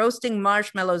night roasting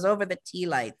marshmallows over the tea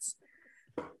lights.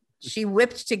 She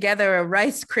whipped together a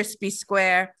Rice Krispie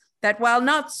square that, while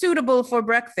not suitable for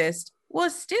breakfast,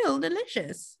 was still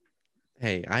delicious.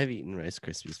 Hey, I've eaten Rice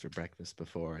Krispies for breakfast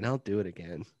before, and I'll do it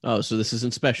again. Oh, so this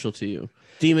isn't special to you.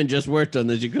 Demon just worked on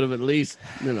this. You could have at least,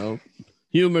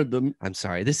 humored them. I'm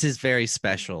sorry. This is very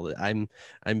special. I'm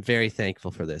very thankful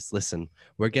for this. Listen,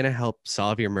 we're going to help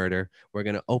solve your murder. We're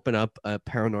going to open up a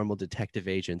paranormal detective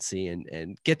agency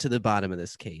and get to the bottom of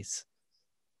this case.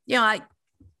 I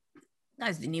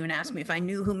guys didn't even ask me if I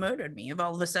knew who murdered me. You've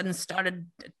all of a sudden started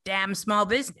a damn small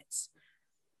business.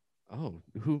 Oh,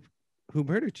 who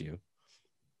murdered you?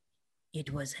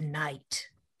 It was a night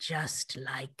just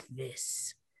like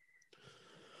this.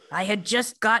 I had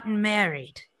just gotten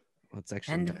married.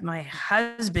 And my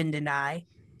husband and I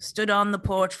stood on the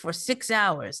porch for 6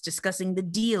 hours discussing the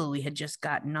deal we had just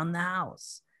gotten on the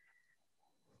house.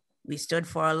 We stood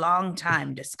for a long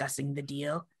time discussing the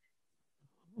deal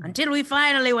until we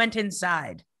finally went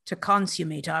inside to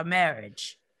consummate our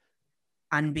marriage.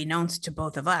 Unbeknownst to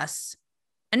both of us,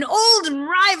 an old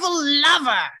rival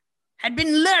lover had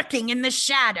been lurking in the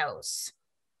shadows.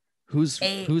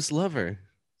 Whose lover?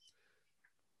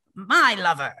 My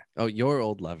lover. Oh, your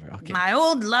old lover. Okay. My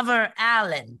old lover,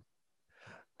 Alan.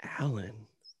 Alan.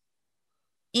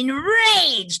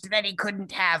 Enraged that he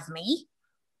couldn't have me,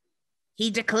 he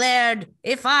declared,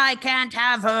 if I can't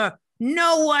have her,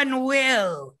 no one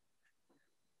will.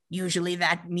 Usually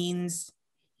that means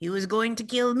he was going to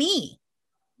kill me.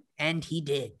 And he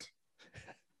did.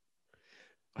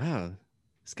 Wow.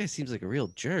 This guy seems like a real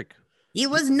jerk. He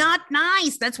was not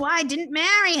nice. That's why I didn't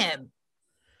marry him.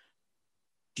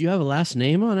 Do you have a last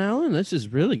name on Alan? This is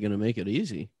really going to make it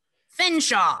easy.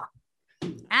 Fenshaw.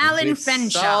 Alan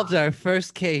Fenshaw. Solved our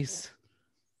first case.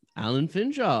 Alan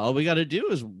Fenshaw. All we got to do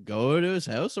is go to his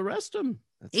house, arrest him.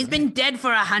 He's been dead for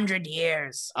 100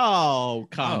 years. Oh,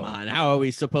 come on. How are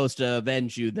we supposed to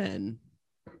avenge you then?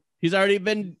 He's already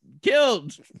been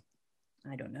killed.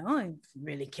 I don't know. I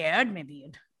really cared. Maybe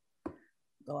you'd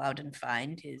go out and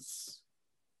find his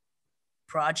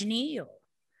progeny, or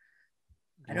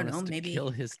I don't know. Maybe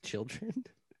kill his children.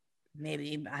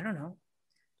 Maybe, I don't know.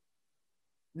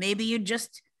 Maybe you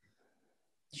just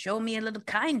show me a little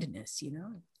kindness, you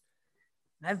know?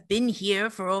 I've been here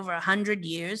for over 100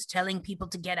 years telling people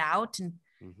to get out. And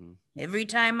every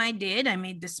time I did, I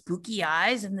made the spooky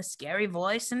eyes and the scary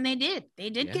voice, and they did. They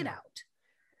did get out.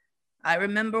 I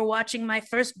remember watching my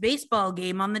first baseball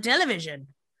game on the television.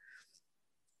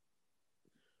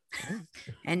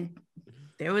 And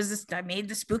there was this, I made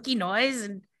the spooky noise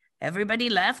and everybody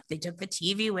left. They took the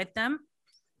TV with them.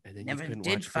 And then never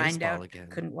did find out again.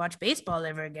 Couldn't watch baseball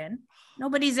ever again.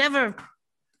 Nobody's ever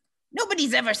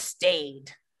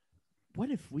stayed. What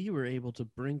if we were able to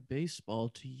bring baseball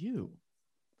to you?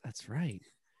 That's right.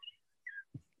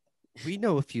 We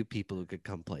know a few people who could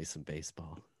come play some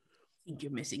baseball. I think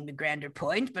you're missing the grander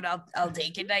point, but I'll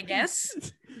take it, I guess.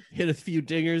 Hit a few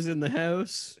dingers in the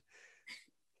house.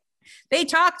 They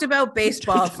talked about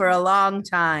baseball for a long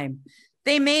time.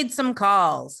 They made some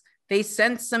calls. They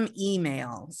sent some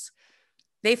emails.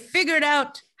 They figured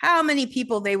out how many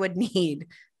people they would need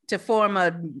to form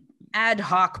an ad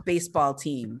hoc baseball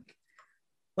team.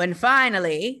 When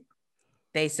finally,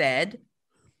 they said,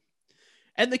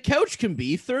 and the couch can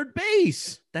be third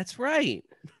base. That's right.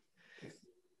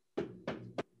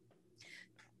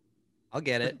 I'll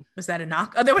get it. Was that a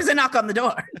knock? Oh, there was a knock on the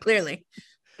door, clearly.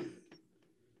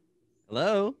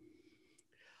 Hello?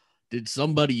 Did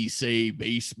somebody say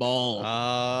baseball?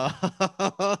 Oh,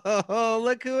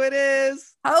 look who it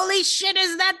is. Holy shit,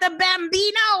 is that the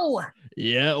Bambino?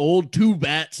 Yeah, old Two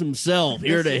Bats himself,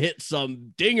 here to hit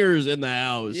some dingers in the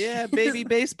house. Yeah, baby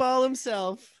baseball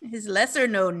himself. His lesser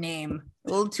known name,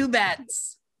 old Two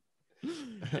Bats.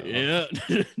 Yeah,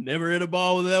 never hit a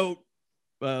ball without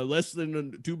less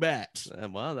than 2 bats.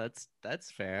 Well,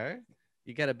 that's fair.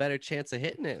 You got a better chance of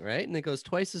hitting it, right? And it goes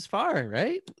twice as far,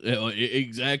 right?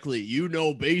 Exactly. You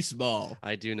know baseball.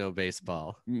 I do know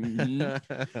baseball.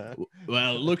 Mm-hmm.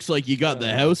 Well, it looks like you got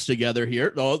the house together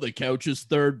here. Oh, the couch is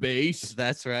third base.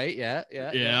 That's right. Yeah.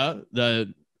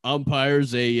 The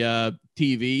umpire's a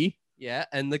TV. Yeah,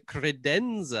 and the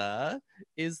credenza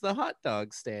is the hot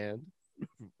dog stand.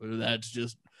 That's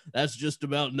just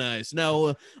about nice.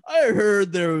 Now, I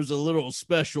heard there was a little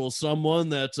special someone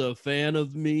that's a fan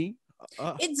of me.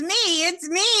 It's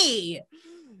me.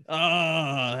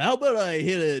 How about I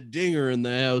hit a dinger in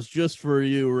the house just for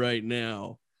you right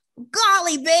now?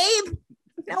 Golly, babe.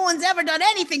 No one's ever done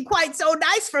anything quite so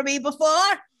nice for me before.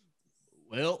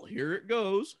 Well, here it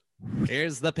goes.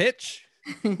 Here's the pitch.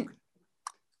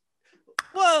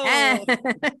 Whoa!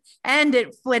 And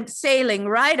it went sailing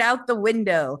right out the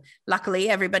window. Luckily,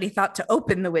 everybody thought to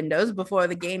open the windows before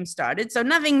the game started, so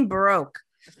nothing broke.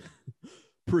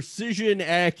 Precision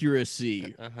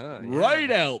accuracy.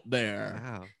 Right out there.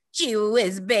 Wow. Gee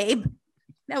whiz, babe.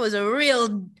 That was a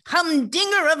real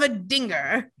humdinger of a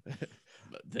dinger.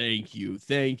 Thank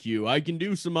you. I can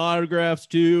do some autographs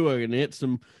too. I can hit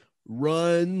some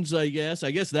runs, I guess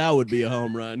that would be a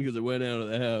home run because it went out of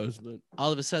the house. But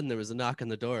all of a sudden there was a knock on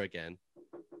the door again.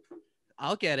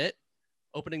 I'll get it.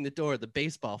 Opening the door, the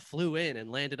baseball flew in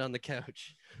and landed on the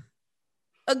couch.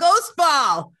 A ghost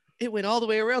ball. It went all the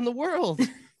way around the world.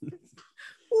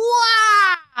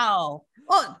 Wow.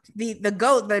 Oh,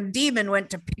 the demon went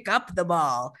to pick up the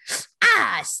ball.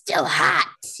 Still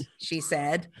hot, she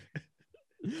said.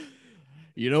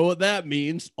 You know what that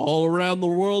means? All around the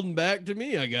world and back to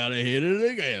me. I gotta hit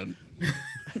it again.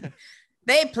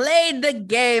 They played the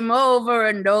game over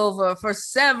and over for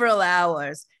several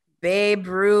hours. Babe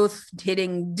Ruth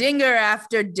hitting dinger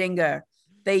after dinger.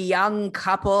 The young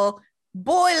couple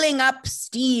boiling up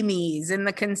steamies in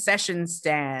the concession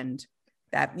stand.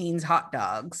 That means hot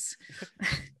dogs.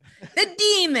 The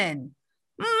demon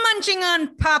munching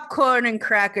on popcorn and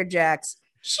Cracker Jacks.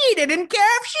 She didn't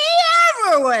care if she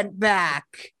ever went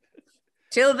back.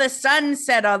 Till the sun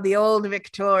set on the old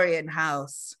Victorian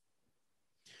house.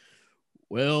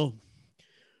 Well,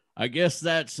 I guess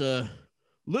that's a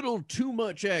little too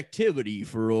much activity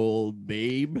for old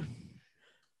Babe.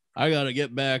 I gotta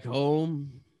get back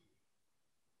home,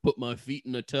 put my feet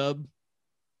in the tub,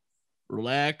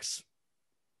 relax,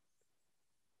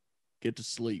 get to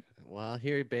sleep. Well,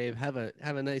 here, babe, have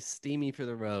a nice steamy for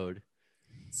the road.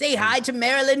 Say hi to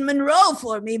Marilyn Monroe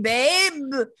for me,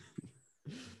 babe.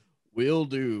 Will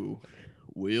do.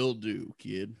 Will do,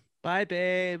 kid. Bye,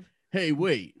 babe. Hey,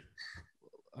 wait.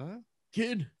 Huh?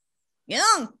 Kid,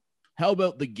 Yeah. how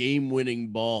about the game-winning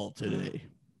ball today?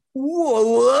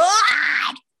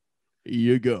 What? Here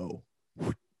you go.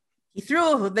 He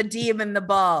threw the demon the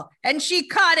ball, and she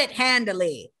caught it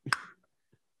handily.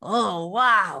 Oh,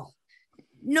 wow.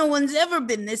 No one's ever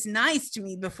been this nice to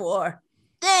me before.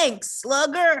 Thanks,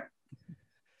 Slugger.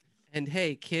 And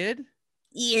hey, kid,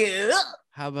 Yeah.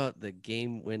 how about the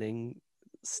game-winning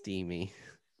Steamy?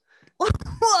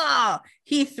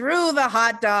 He threw the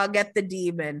hot dog at the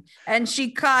demon, and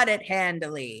she caught it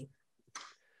handily.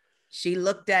 She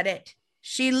looked at it.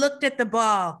 She looked at the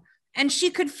ball, and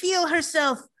she could feel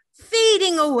herself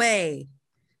fading away.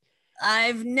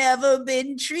 I've never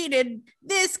been treated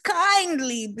this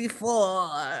kindly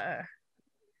before.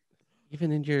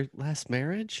 Even in your last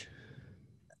marriage?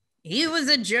 He was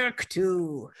a jerk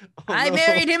too. Oh, I no.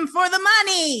 married him for the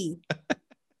money.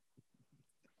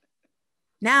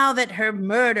 Now that her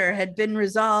murder had been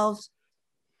resolved,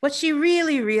 what she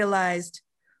really realized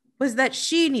was that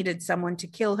she needed someone to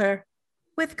kill her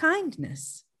with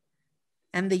kindness.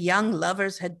 And the young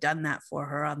lovers had done that for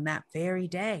her on that very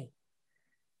day.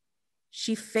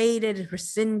 She faded,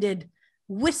 rescinded,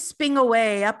 wisping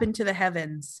away up into the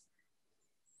heavens.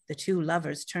 The two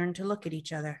lovers turned to look at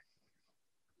each other.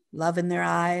 Love in their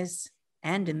eyes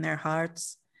and in their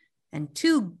hearts, and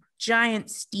two giant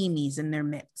steamies in their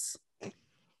midst.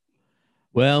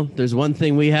 Well, there's one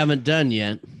thing we haven't done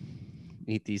yet.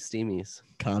 Eat these Steamies.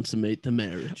 Consummate the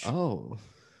marriage. Oh.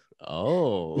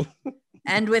 Oh.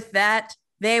 And with that,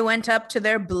 they went up to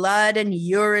their blood and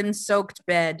urine-soaked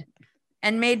bed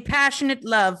and made passionate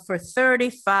love for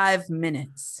 35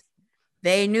 minutes.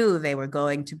 They knew they were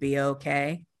going to be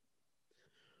okay.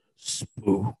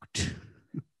 Spooked.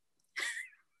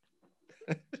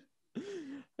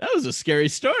 That was a scary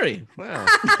story. Wow.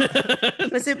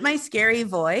 Was it my scary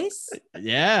voice?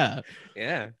 Yeah.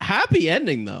 Yeah. Happy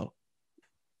ending, though.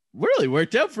 Really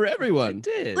worked out for everyone. It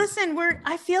did. Listen,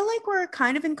 I feel like we're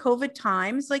kind of in COVID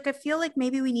times. Like, I feel like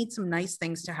maybe we need some nice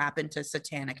things to happen to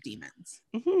satanic demons.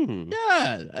 Mm-hmm.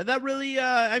 Yeah, that really,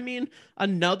 I mean,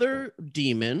 another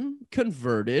demon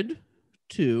converted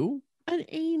to an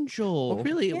angel. Well,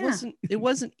 really, Yeah. it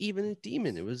wasn't even a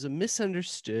demon. It was a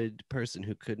misunderstood person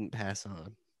who couldn't pass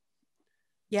on.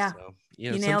 Yeah, So,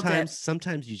 You nailed it.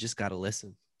 sometimes you just got to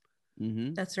listen.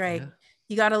 Mm-hmm. that's right.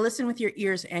 You got to listen with your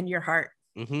ears and your heart.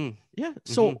 Mm-hmm. Yeah.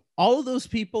 So all of those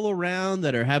people around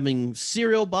that are having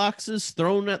cereal boxes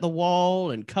thrown at the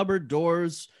wall and cupboard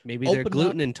doors. Maybe they're Open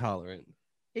gluten up. intolerant.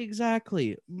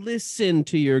 Exactly. Listen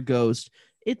to your ghost.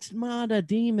 It's not a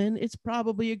demon. It's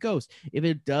probably a ghost. If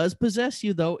it does possess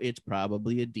you, though, it's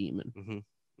probably a demon.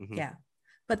 Mm-hmm. Mm-hmm. Yeah.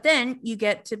 But then you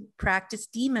get to practice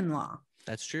demon law.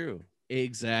 That's true.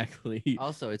 Exactly.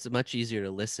 Also, it's much easier to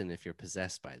listen if you're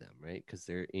possessed by them, right? Because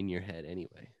they're in your head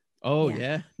anyway. Oh,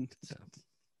 Yeah. yeah. So,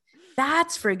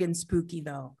 That's friggin' spooky,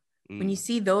 though. When you mm.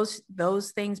 see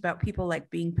those things about people like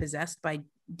being possessed by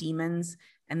demons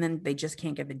and then they just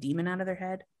can't get the demon out of their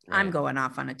head. I'm Right. going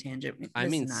off on a tangent. I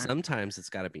mean, Listen, sometimes it's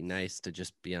got to be nice to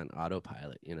just be on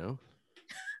autopilot, you know?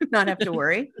 not have to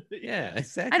worry. Yeah,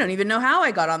 exactly. I don't even know how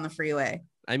I got on the freeway.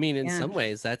 I mean, in Yeah. some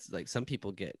ways, that's like some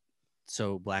people get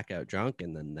so blackout drunk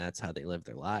and then that's how they live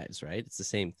their lives, right? It's the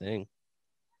same thing.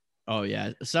 Oh,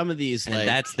 yeah. Some of these, And like,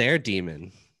 that's their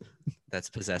demon that's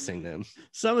possessing them.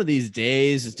 some of these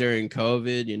days during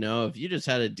COVID, you know, if you just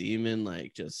had a demon,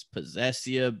 like, just possess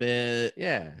you a bit,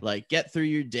 Yeah. like, get through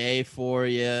your day for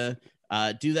you.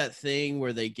 Do that thing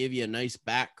where they give you a nice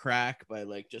back crack by,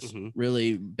 like, just Mhm.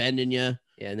 really bending you.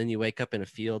 Yeah. And then you wake up in a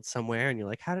field somewhere and you're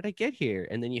like, how did I get here?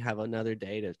 And then you have another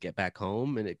day to get back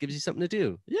home and it gives you something to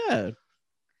do. Yeah.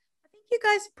 I think you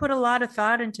guys put a lot of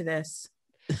thought into this.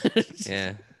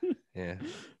 Yeah. Yeah.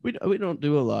 we don't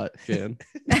do a lot, Jan.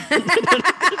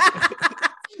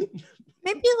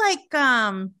 Maybe like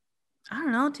I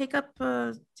don't know, take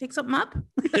something up.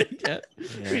 Yeah.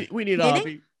 Yeah. We need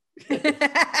Knitting? hobby.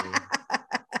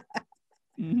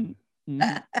 Mhm.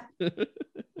 Mhm.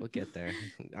 We'll get there.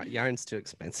 Yarn's too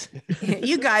expensive.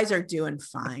 You guys are doing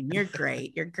fine. You're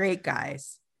great. You're great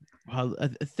guys. Well,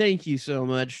 thank you so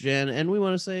much, Jen. And we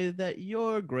want to say that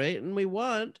you're great, and we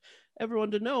want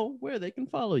everyone to know where they can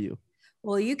follow you.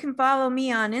 Well, you can follow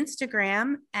me on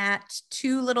Instagram at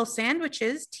 2 Little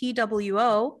Sandwiches,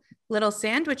 TWO Little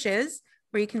Sandwiches,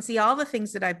 where you can see all the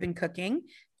things that I've been cooking.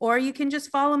 Or you can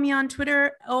just follow me on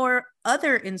Twitter or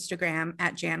other Instagram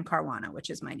at Jan Caruana, which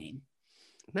is my name.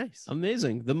 Nice.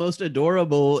 Amazing. The most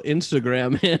adorable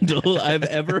Instagram handle I've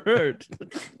ever heard.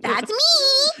 That's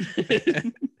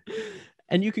me.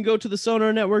 And you can go to the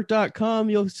sonarnetwork.com.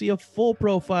 You'll see a full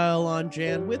profile on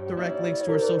Jan with direct links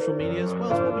to her social media as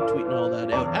well. As we'll be tweeting all that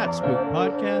out at Spook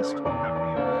Podcast.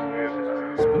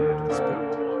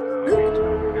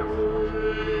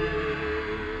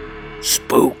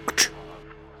 Spooked.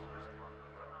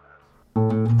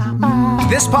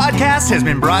 This podcast has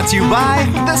been brought to you by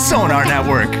the Sonar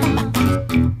Network.